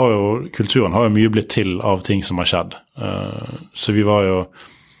utover det så har jo kulturen mye blitt til av ting som har skjedd. Så vi var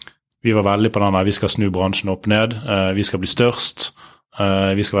veldig på denne, vi skal snu bransjen opp ned, vi skal bli størst,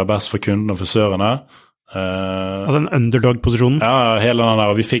 vi skal være best for kunden og frisørene. Altså en underdog-posisjonen? Ja, hele den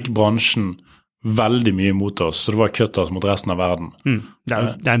der, og vi fikk bransjen veldig mye mot oss, så det var kutters mot resten av verden. Det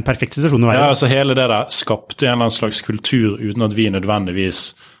er en perfekt situasjon å være. Ja, altså hele det der skapte en eller annen slags kultur uten at vi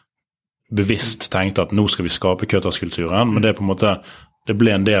nødvendigvis bevisst tenkte at nå skal vi skape kutterskulturen, men det på en måte, det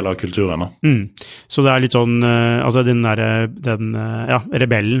ble en del av kulturen. Så det er litt sånn, altså den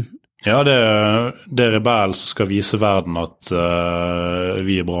rebellen. Ja, det er rebellen som skal vise verden at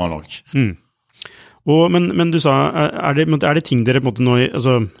vi er bra nok. Men du sa, er det ting dere på en måte nå,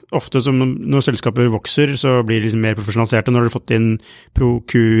 altså ofte som når selskaper vokser, så blir det liksom mer profesjonaliserte når dere har fått inn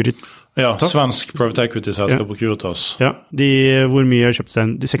Procuritas? Ja, svensk private equity-selskap Procuritas. Ja, hvor mye kjøpte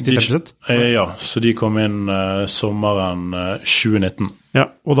den? 60%? Ja, så de kom inn sommeren 2019. Ja,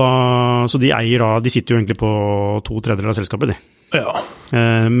 og så de sitter jo egentlig på 2/3 av selskapet, de. Ja.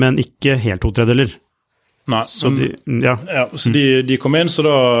 Men ikke helt 2/3. Nei, så de kom inn, så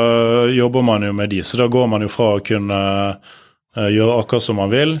da jobber man jo med de, så da går man jo fra å kunne gjøre akkurat som man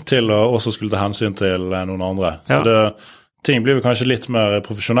vil, til å også skulle ta hensyn til noen andre. Så ting blir kanskje litt mer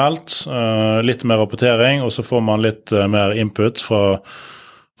profesjonelt, litt mer rapportering, og så får man litt mer input fra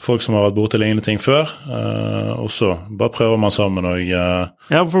folk som har vært borte lignende ting før, og så bare prøver man sammen og... Ja,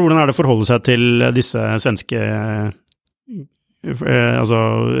 for hvordan det å forholde seg til disse svenske... altså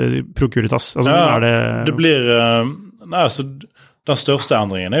Procuritas, altså det blir altså den største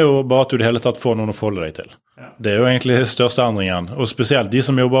endringen jo bare at du i det hele tatt får noen å forholde deg til. Det jo egentlig den største endringen, og spesielt de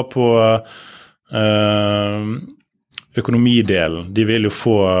som jobber på økonomidelen, de vil jo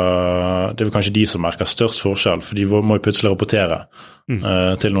få det vel kanskje de som merker størst forskjell, for de må jo plutselig rapportere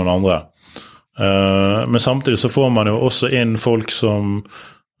til noen andre. Men samtidig så får man jo også inn folk som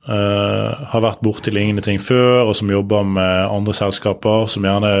har vært borte i lignende ting før, og som jobber med andre selskaper, som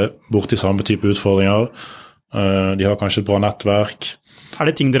gjerne er borte i samme type utfordringer. De har kanskje et bra nettverk. Er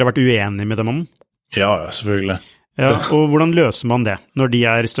det ting dere har vært uenige med dem om? Ja, selvfølgelig. Ja, og hvordan løser man det, når de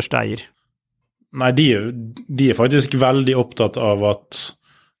er største eier? Nei, de er faktisk veldig opptatt av at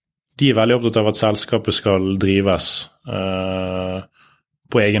selskapet skal drives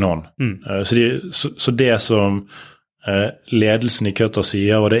på egen hånd. Så det som ledelsen i Cutter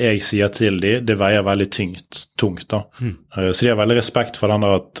sier, og det jeg sier til det veier veldig tungt da. Så de har veldig respekt for den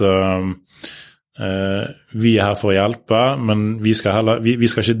der at vi er her for å hjelpe, men vi skal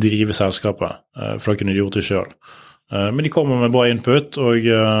ikke drive selskapet, for da kunne de gjort det selv. Men de kommer med bra input, og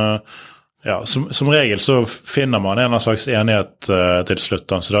som regel så finner man en slags enighet til slutt,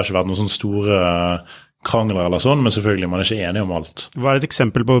 så det har ikke vært noen sånne store krangler eller sånn, men selvfølgelig man er ikke enige om alt. Hva er et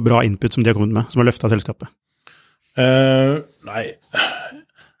eksempel på bra input som de har kommet med, som har løftet selskapet? Nei,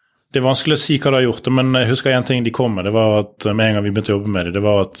 Det er vanskelig å si hva de har gjort, men jeg husker en ting de kom med, det var at med en gang vi begynte å jobbe med det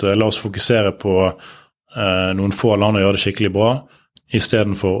var at la oss fokusere på noen få land og gjøre det skikkelig bra, I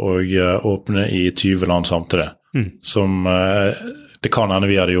stedet for å åpne I 20 land samtidig, som det kan hende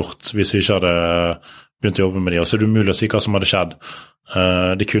vi hadde gjort hvis vi ikke hadde begynt å jobbe med de, og så er det umulig å si hva som hadde skjedd.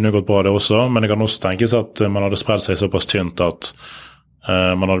 Det kunne gått bra det også, men det kan også tenkes at man hadde spredd seg såpass tynt at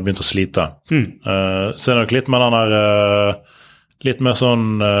man hadde begynt å slite. Så er det nok litt med den der litt mer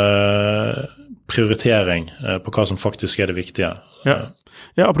sånn prioritering på hva som faktisk det viktige. Ja,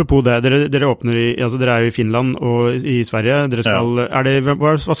 apropos det, dere åpner altså dere jo I Finland og I Sverige, dere skal,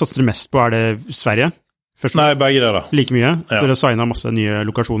 hva satser dere mest på? Det Sverige? Først, Nei, begge det da. Like mye, så dere har signet masse nye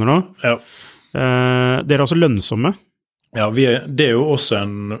lokasjoner nå. Ja. Dere også lønnsomme. Ja, det jo også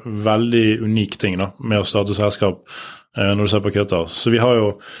en veldig unik ting da, med å starte selskap når du ser på Cutter. Så vi har jo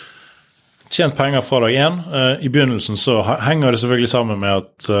tjent penger fra dag 1. I begynnelsen så henger det selvfølgelig sammen med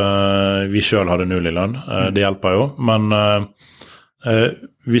at vi selv hadde null I lønn. Det hjelper jo, men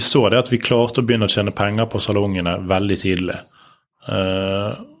vi så det at vi klarte å begynne å tjene penger på salongene veldig tidlig.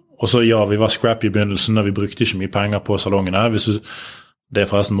 Og så vi var scrappy I begynnelsen, og vi brukte ikke mye penger på salongene. Det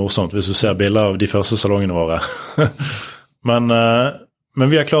forresten morsomt, hvis du ser bilder av de første salongene våre. men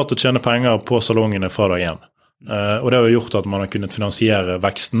vi har klart å tjene penger på salongene fra dag 1. Og det har jo gjort at man har kunnet finansiere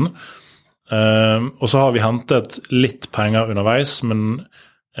veksten. Og så har vi hentet litt penger underveis, men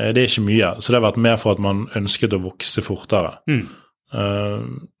det ikke mye. Så det har vært mer for at man ønsket å vokse fortere.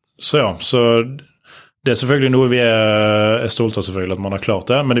 Så det selvfølgelig noe vi stolt av selvfølgelig, at man har klart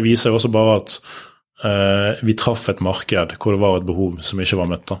det, men det viser jo også bare at vi traff et marked hvor det var et behov som ikke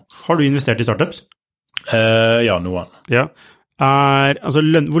var møtt da. Har du investert I startups? Ja, noen. Ja.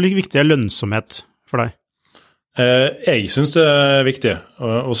 Hvor viktig lønnsomhet for deg? Jeg synes det viktig,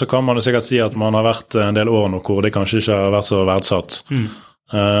 og så kan man jo sikkert si at man har vært en del år nå hvor det kanskje ikke har vært så verdsatt.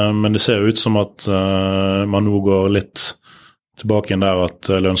 Men det ser jo ut som at man nå går litt tilbake inn der at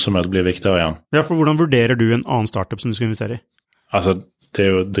lønnsomhet blir viktigere igjen. Ja, for hvordan vurderer du en annen startup som du skal investere I? Altså, det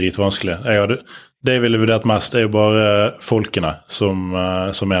jo dritvanskelig. Det jeg ville vurdert mest jo bare folkene som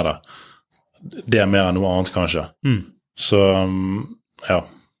der. Det mer enn noe annet, kanskje. Så, ja.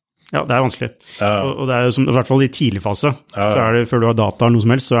 Ja, det vanskelig. Ja. Og det jo som, I hvert fall I tidlig fase, så det før du har data eller noe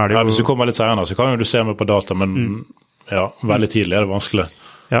som helst, så det jo... Ja, hvis du kommer litt senere, så kan jo du se meg på data, men veldig tidlig det vanskelig.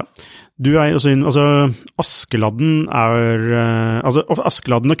 Ja. Du også Askeladden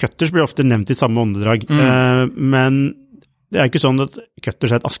Askeladden og Cutters blir ofte nevnt I samme åndedrag, men det ikke sånn at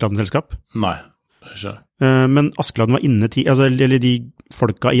Cutters et Askeladden-selskap? Nei, det ikke det. Men Askeladden var inne eller de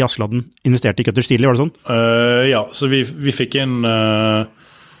folka I Askeladden investerte I Cutters tidlig, var det sånn? Ja, så vi fikk inn...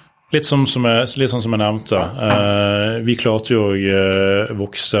 Litt sånn som jeg nevnte, vi klarte jo å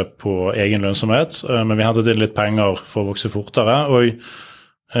vokse på egen lønnsomhet, men vi hentet inn litt penger for å vokse fortere, og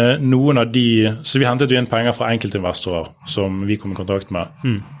noen av så vi hentet jo inn penger fra enkeltinvestorer som vi kom I kontakt med,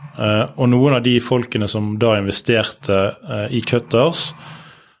 og noen av de folkene som da investerte I Cutters,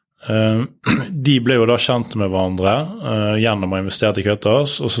 de ble jo da kjent med hverandre gjennom å investere I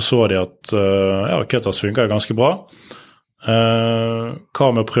Cutters, og så de at Cutters funker ganske bra, hva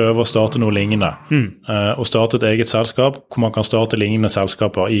med å prøve å starte noe lignende og starte et eget selskap hvor man kan starte lignende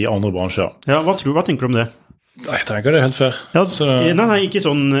selskaper I andre bransjer. Ja, hva tenker du om det? Jeg tenker det helt fair. Ja, nei, ikke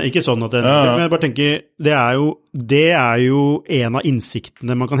sånn at men jeg bare tenker, det jo en av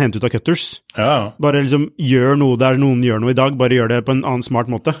innsiktene man kan hente ut av Cutters. Ja. Bare liksom gjør noe der noen gjør noe I dag, bare gjør det på en annen smart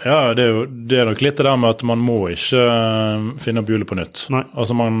måte. Ja, det nok litt det der med at man må ikke finne opp hjulet på nytt. Nei.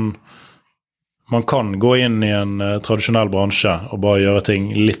 Altså man kan gå inn I en tradisjonell bransje og bare gjøre ting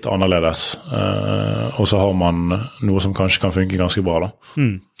litt annerledes, og så har man noe som kanskje kan funke ganske bra da.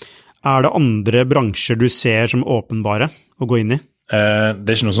 Det andre bransjer du ser som åpenbare å gå inn I?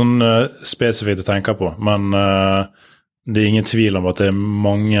 Det ikke noe sånn spesifikt å tenke på, men det ingen tvil om at det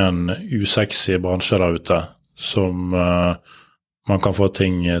mange usexy bransjer der ute som man kan få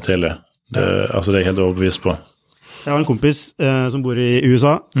ting til I. Altså det jeg helt overbevist på. Jeg har en kompis som bor I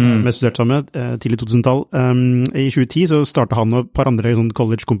USA, vi studerte sammen, tidlig 2000-tall. I 2010 så startet han og et par andre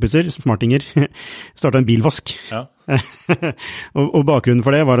college-kompiser, smartinger, startet en bilvask. Ja. og bakgrunnen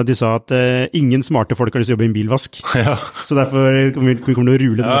for det var at de sa at ingen smarte folk har lyst til å jobbe I en bilvask. Ja. Så derfor kommer vi å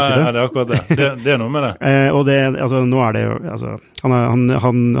rule det markedet. Ja, det akkurat det. Det noe med det. Og det, altså, nå det jo, altså,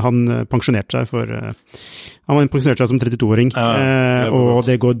 han pensjonerte seg han pensjonerte seg som 32-åring, og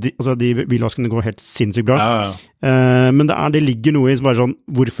det går, altså, de bilvaskene går helt sinnssykt bra. Men det ligger noe I som bare sånn,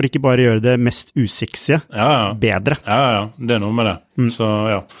 hvorfor ikke bare gjøre det mest usexige bedre? Ja, det noe med det. Så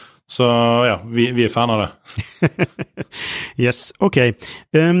ja. Så ja, vi fan av det. Yes, ok.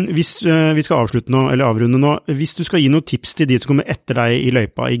 Hvis vi skal avslutte nå, eller avrunde nå, hvis du skal gi noen tips til de som kommer etter deg i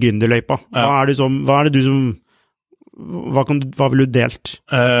løypa, i gründerløypa, hva vil du delt?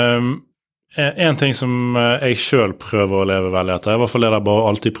 En ting som jeg selv prøver å leve veldig etter, i hvert fall det der bare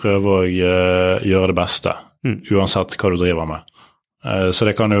alltid prøve å gjøre det beste, uansett hva du driver med. Så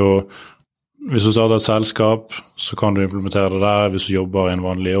det kan jo, hvis du starter et selskap, så kan du implementere det der. Hvis du jobber i en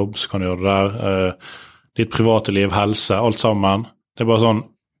vanlig jobb, så kan du gjøre det der. Ditt private liv, helse, alt sammen. Det bare sånn,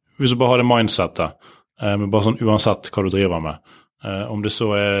 hvis du bare har det mindsetet, men bare sånn uansett hva du driver med. Om det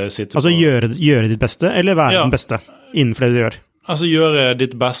så altså gjøre ditt beste, eller være den beste innenfor det du gjør? Altså gjøre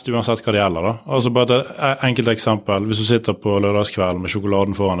ditt beste uansett hva det gjelder da. Altså bare et enkelt eksempel. Hvis du sitter på lørdagskvelden med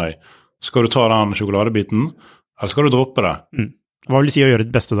sjokoladen foran deg, skal du ta den sjokoladebiten, eller skal du droppe det? Hva vil si å gjøre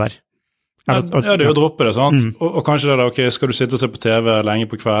ditt beste der? Ja, det er jo å droppe det, sant? Og kanskje det da, ok, skal du sitte og se på TV lenge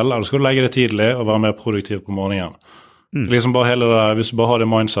på kvelden, eller skal du legge det tidlig og være mer produktiv på morgenen? Liksom bare hele det, hvis du bare har det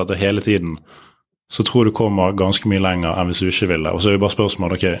mindsetet hele tiden, så tror du kommer ganske mye lenger enn hvis du ikke vil det. Og så er det bare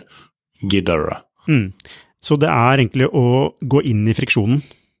spørsmål, ok, gidder du det? Så det er egentlig å gå inn i friksjonen,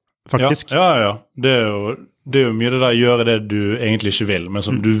 faktisk? Ja. Det er jo mye det der gjøre det du egentlig ikke vil, men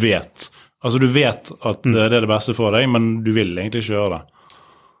som du vet. Altså du vet at det er det beste for deg, men du vil egentlig ikke gjøre det.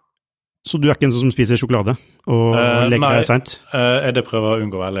 Så du er ikke en som spiser sjokolade og legger deg sent? Nei, det prøver å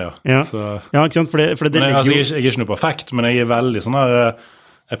unngå veldig, ja. Ja, ikke sant? For det men jeg er ikke noe perfekt, men jeg er veldig sånn her,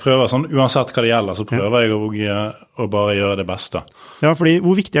 jeg prøver sånn, uansett hva det gjelder, så prøver jeg å bare gjøre det beste. Ja, fordi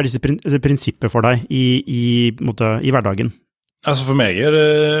hvor viktig er disse prinsipper for deg i hverdagen? Altså for meg er det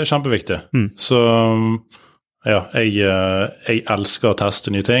kjempeviktig. Så ja, jeg elsker å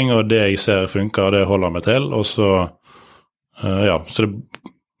teste nye ting, og det jeg ser funker, det holder meg til, og så, så det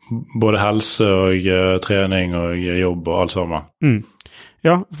både helse og trening og jobb og alt sammen.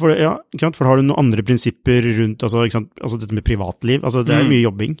 Ja, for har du noen andre prinsipper rundt, altså dette med privatliv, altså det er mye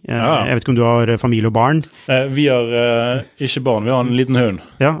jobbing. Jeg vet ikke om du har familie og barn? Vi har ikke barn, vi har en liten hund.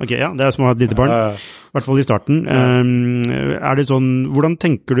 Ja, ok, det er som å ha et lite barn, i hvert fall i starten. Er det sånn, hvordan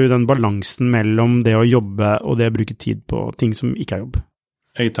tenker du den balansen mellom det å jobbe og det å bruke tid på ting som ikke er jobb?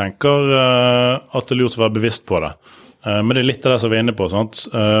 Jeg tenker at det er lurt å være bevisst på det. Men det er litt av det som vi er inne på, sant?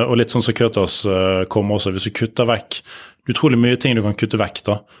 Og litt sånn som Curtis kommer også, hvis du kutter vekk, utrolig mye ting du kan kutte vekk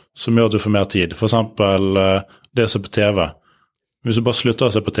da, som gjør at du får mer tid. For eksempel det som er på TV. Hvis du bare slutter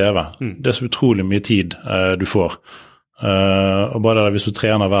å se på TV, det er så utrolig mye tid du får. Og bare det, hvis du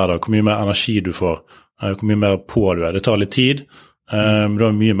trener hver dag, hvor mye mer energi du får, hvor mye mer på du er. Det tar litt tid, men du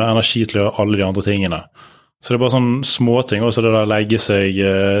har mye mer energi til å gjøre alle de andre tingene. Så det er bare sånn småting, også det der å legge seg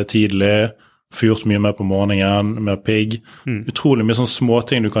tidlig, få gjort mye mer på morgenen, mer pigg. Utrolig mye sånn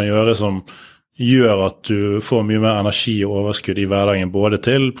småting du kan gjøre som gjør at du får mye mer energi og overskudd i hverdagen, både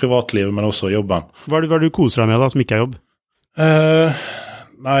til privatlivet, men også jobben. Hva er det du koser deg med da, som ikke er jobb?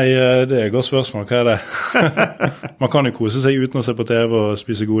 Nei, det er et godt spørsmål. Hva er det? Man kan jo kose seg uten å se på TV og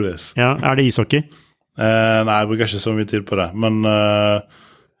spise godis. Ja, er det ishockey? Nei, jeg bruker ikke så mye tid på det, men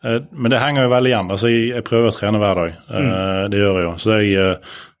det henger jo veldig igjen. Altså, jeg prøver å trene hver dag. Det gjør jeg jo. Så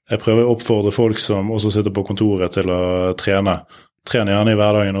jeg prøver å oppfordre folk som også sitter på kontoret til å trene. Trene gjerne i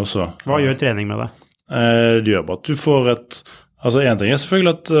hverdagen også. Hva gjør trening med deg? Det gjør bare at du får altså en ting er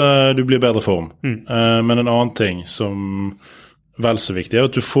selvfølgelig at du blir i bedre form, men en annen ting som vel så viktig er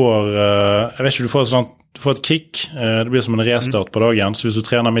at du får, jeg vet ikke, du får et kick, det blir som en restart på dagen, så hvis du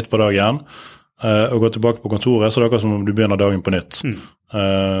trener midt på dagen og går tilbake på kontoret, så er det akkurat som om du begynner dagen på nytt.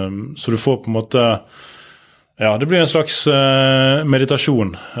 Så du får på en måte, ja, det blir en slags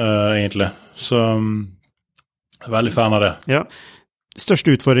meditasjon egentlig, så veldig fan av det. Ja.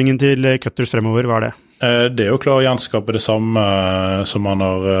 Største utfordringen til Cutters fremover, hva er det? Det er å klare å gjenskape det samme som man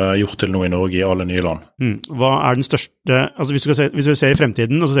har gjort til nå i Norge i alle nye land. Hva er den største, altså hvis du ser i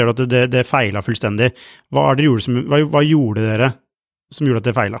fremtiden, og så ser du at det feilet fullstendig, hva gjorde dere som gjorde at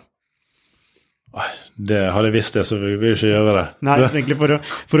det feilet? Det hadde jeg visst det, så vi vil ikke gjøre det. Nei, egentlig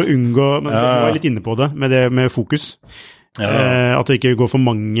for å unngå, men du var litt inne på det, med fokus. At det ikke går på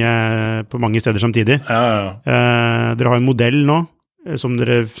mange steder samtidig. Dere har en modell nå som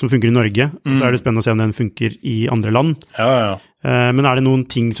funker i Norge, så er det spennende å se om den funker i andre land. Men er det noen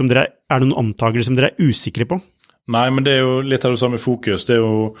ting er det noen antagelser som dere er usikre på? Nei, men det er jo litt av det samme fokus. Det er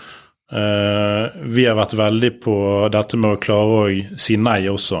jo vi har vært veldig på dette med å klare å si nei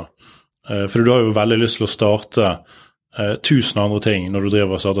også. For du har jo veldig lyst til å starte 1000 andre ting når du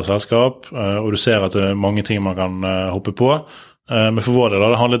driver og starter selskap, og du ser at det er mange ting man kan hoppe på. Men for vår del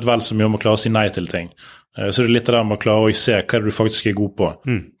har det handlet vel så mye om å klare å si nei til ting. Så det er litt av det med å klare å se hva er det du faktisk er god på.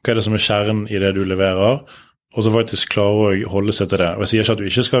 Hva er det som er kjernen i det du leverer, og så faktisk klarer å holde seg til det. Og jeg sier ikke at du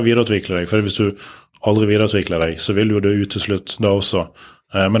ikke skal videreutvikle deg, for hvis du aldri videreutvikler deg, så vil jo det ut til slutt da også.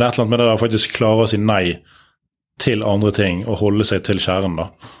 Men det er et eller annet med det da faktisk klare å si nei til andre ting og holde seg til kjæren da.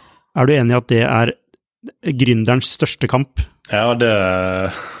 Er du enig i at det er gründerens største kamp? Ja, det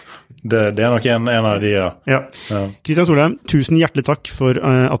er nok en av de, ja. Kristian Solheim, tusen hjertelig takk for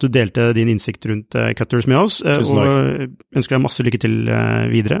at du delte din innsikt rundt Cutters med oss, og ønsker deg masse lykke til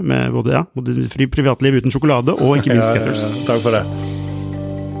videre med både fri privatliv uten sjokolade og ikke minst Cutters. Takk for det.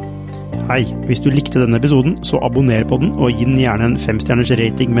 Hei, hvis du likte denne episoden, så abonner på den, og gi den gjerne en 5-stjerners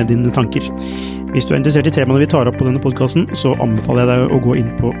rating med dine tanker. Hvis du er interessert i temaene vi tar opp på denne podcasten, så anbefaler jeg deg å gå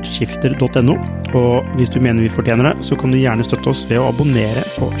inn på skifter.no, og hvis du mener vi fortjener det, så kan du gjerne støtte oss ved å abonnere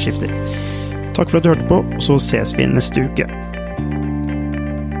på Skifter. Takk for at du hørte på, så ses vi neste uke.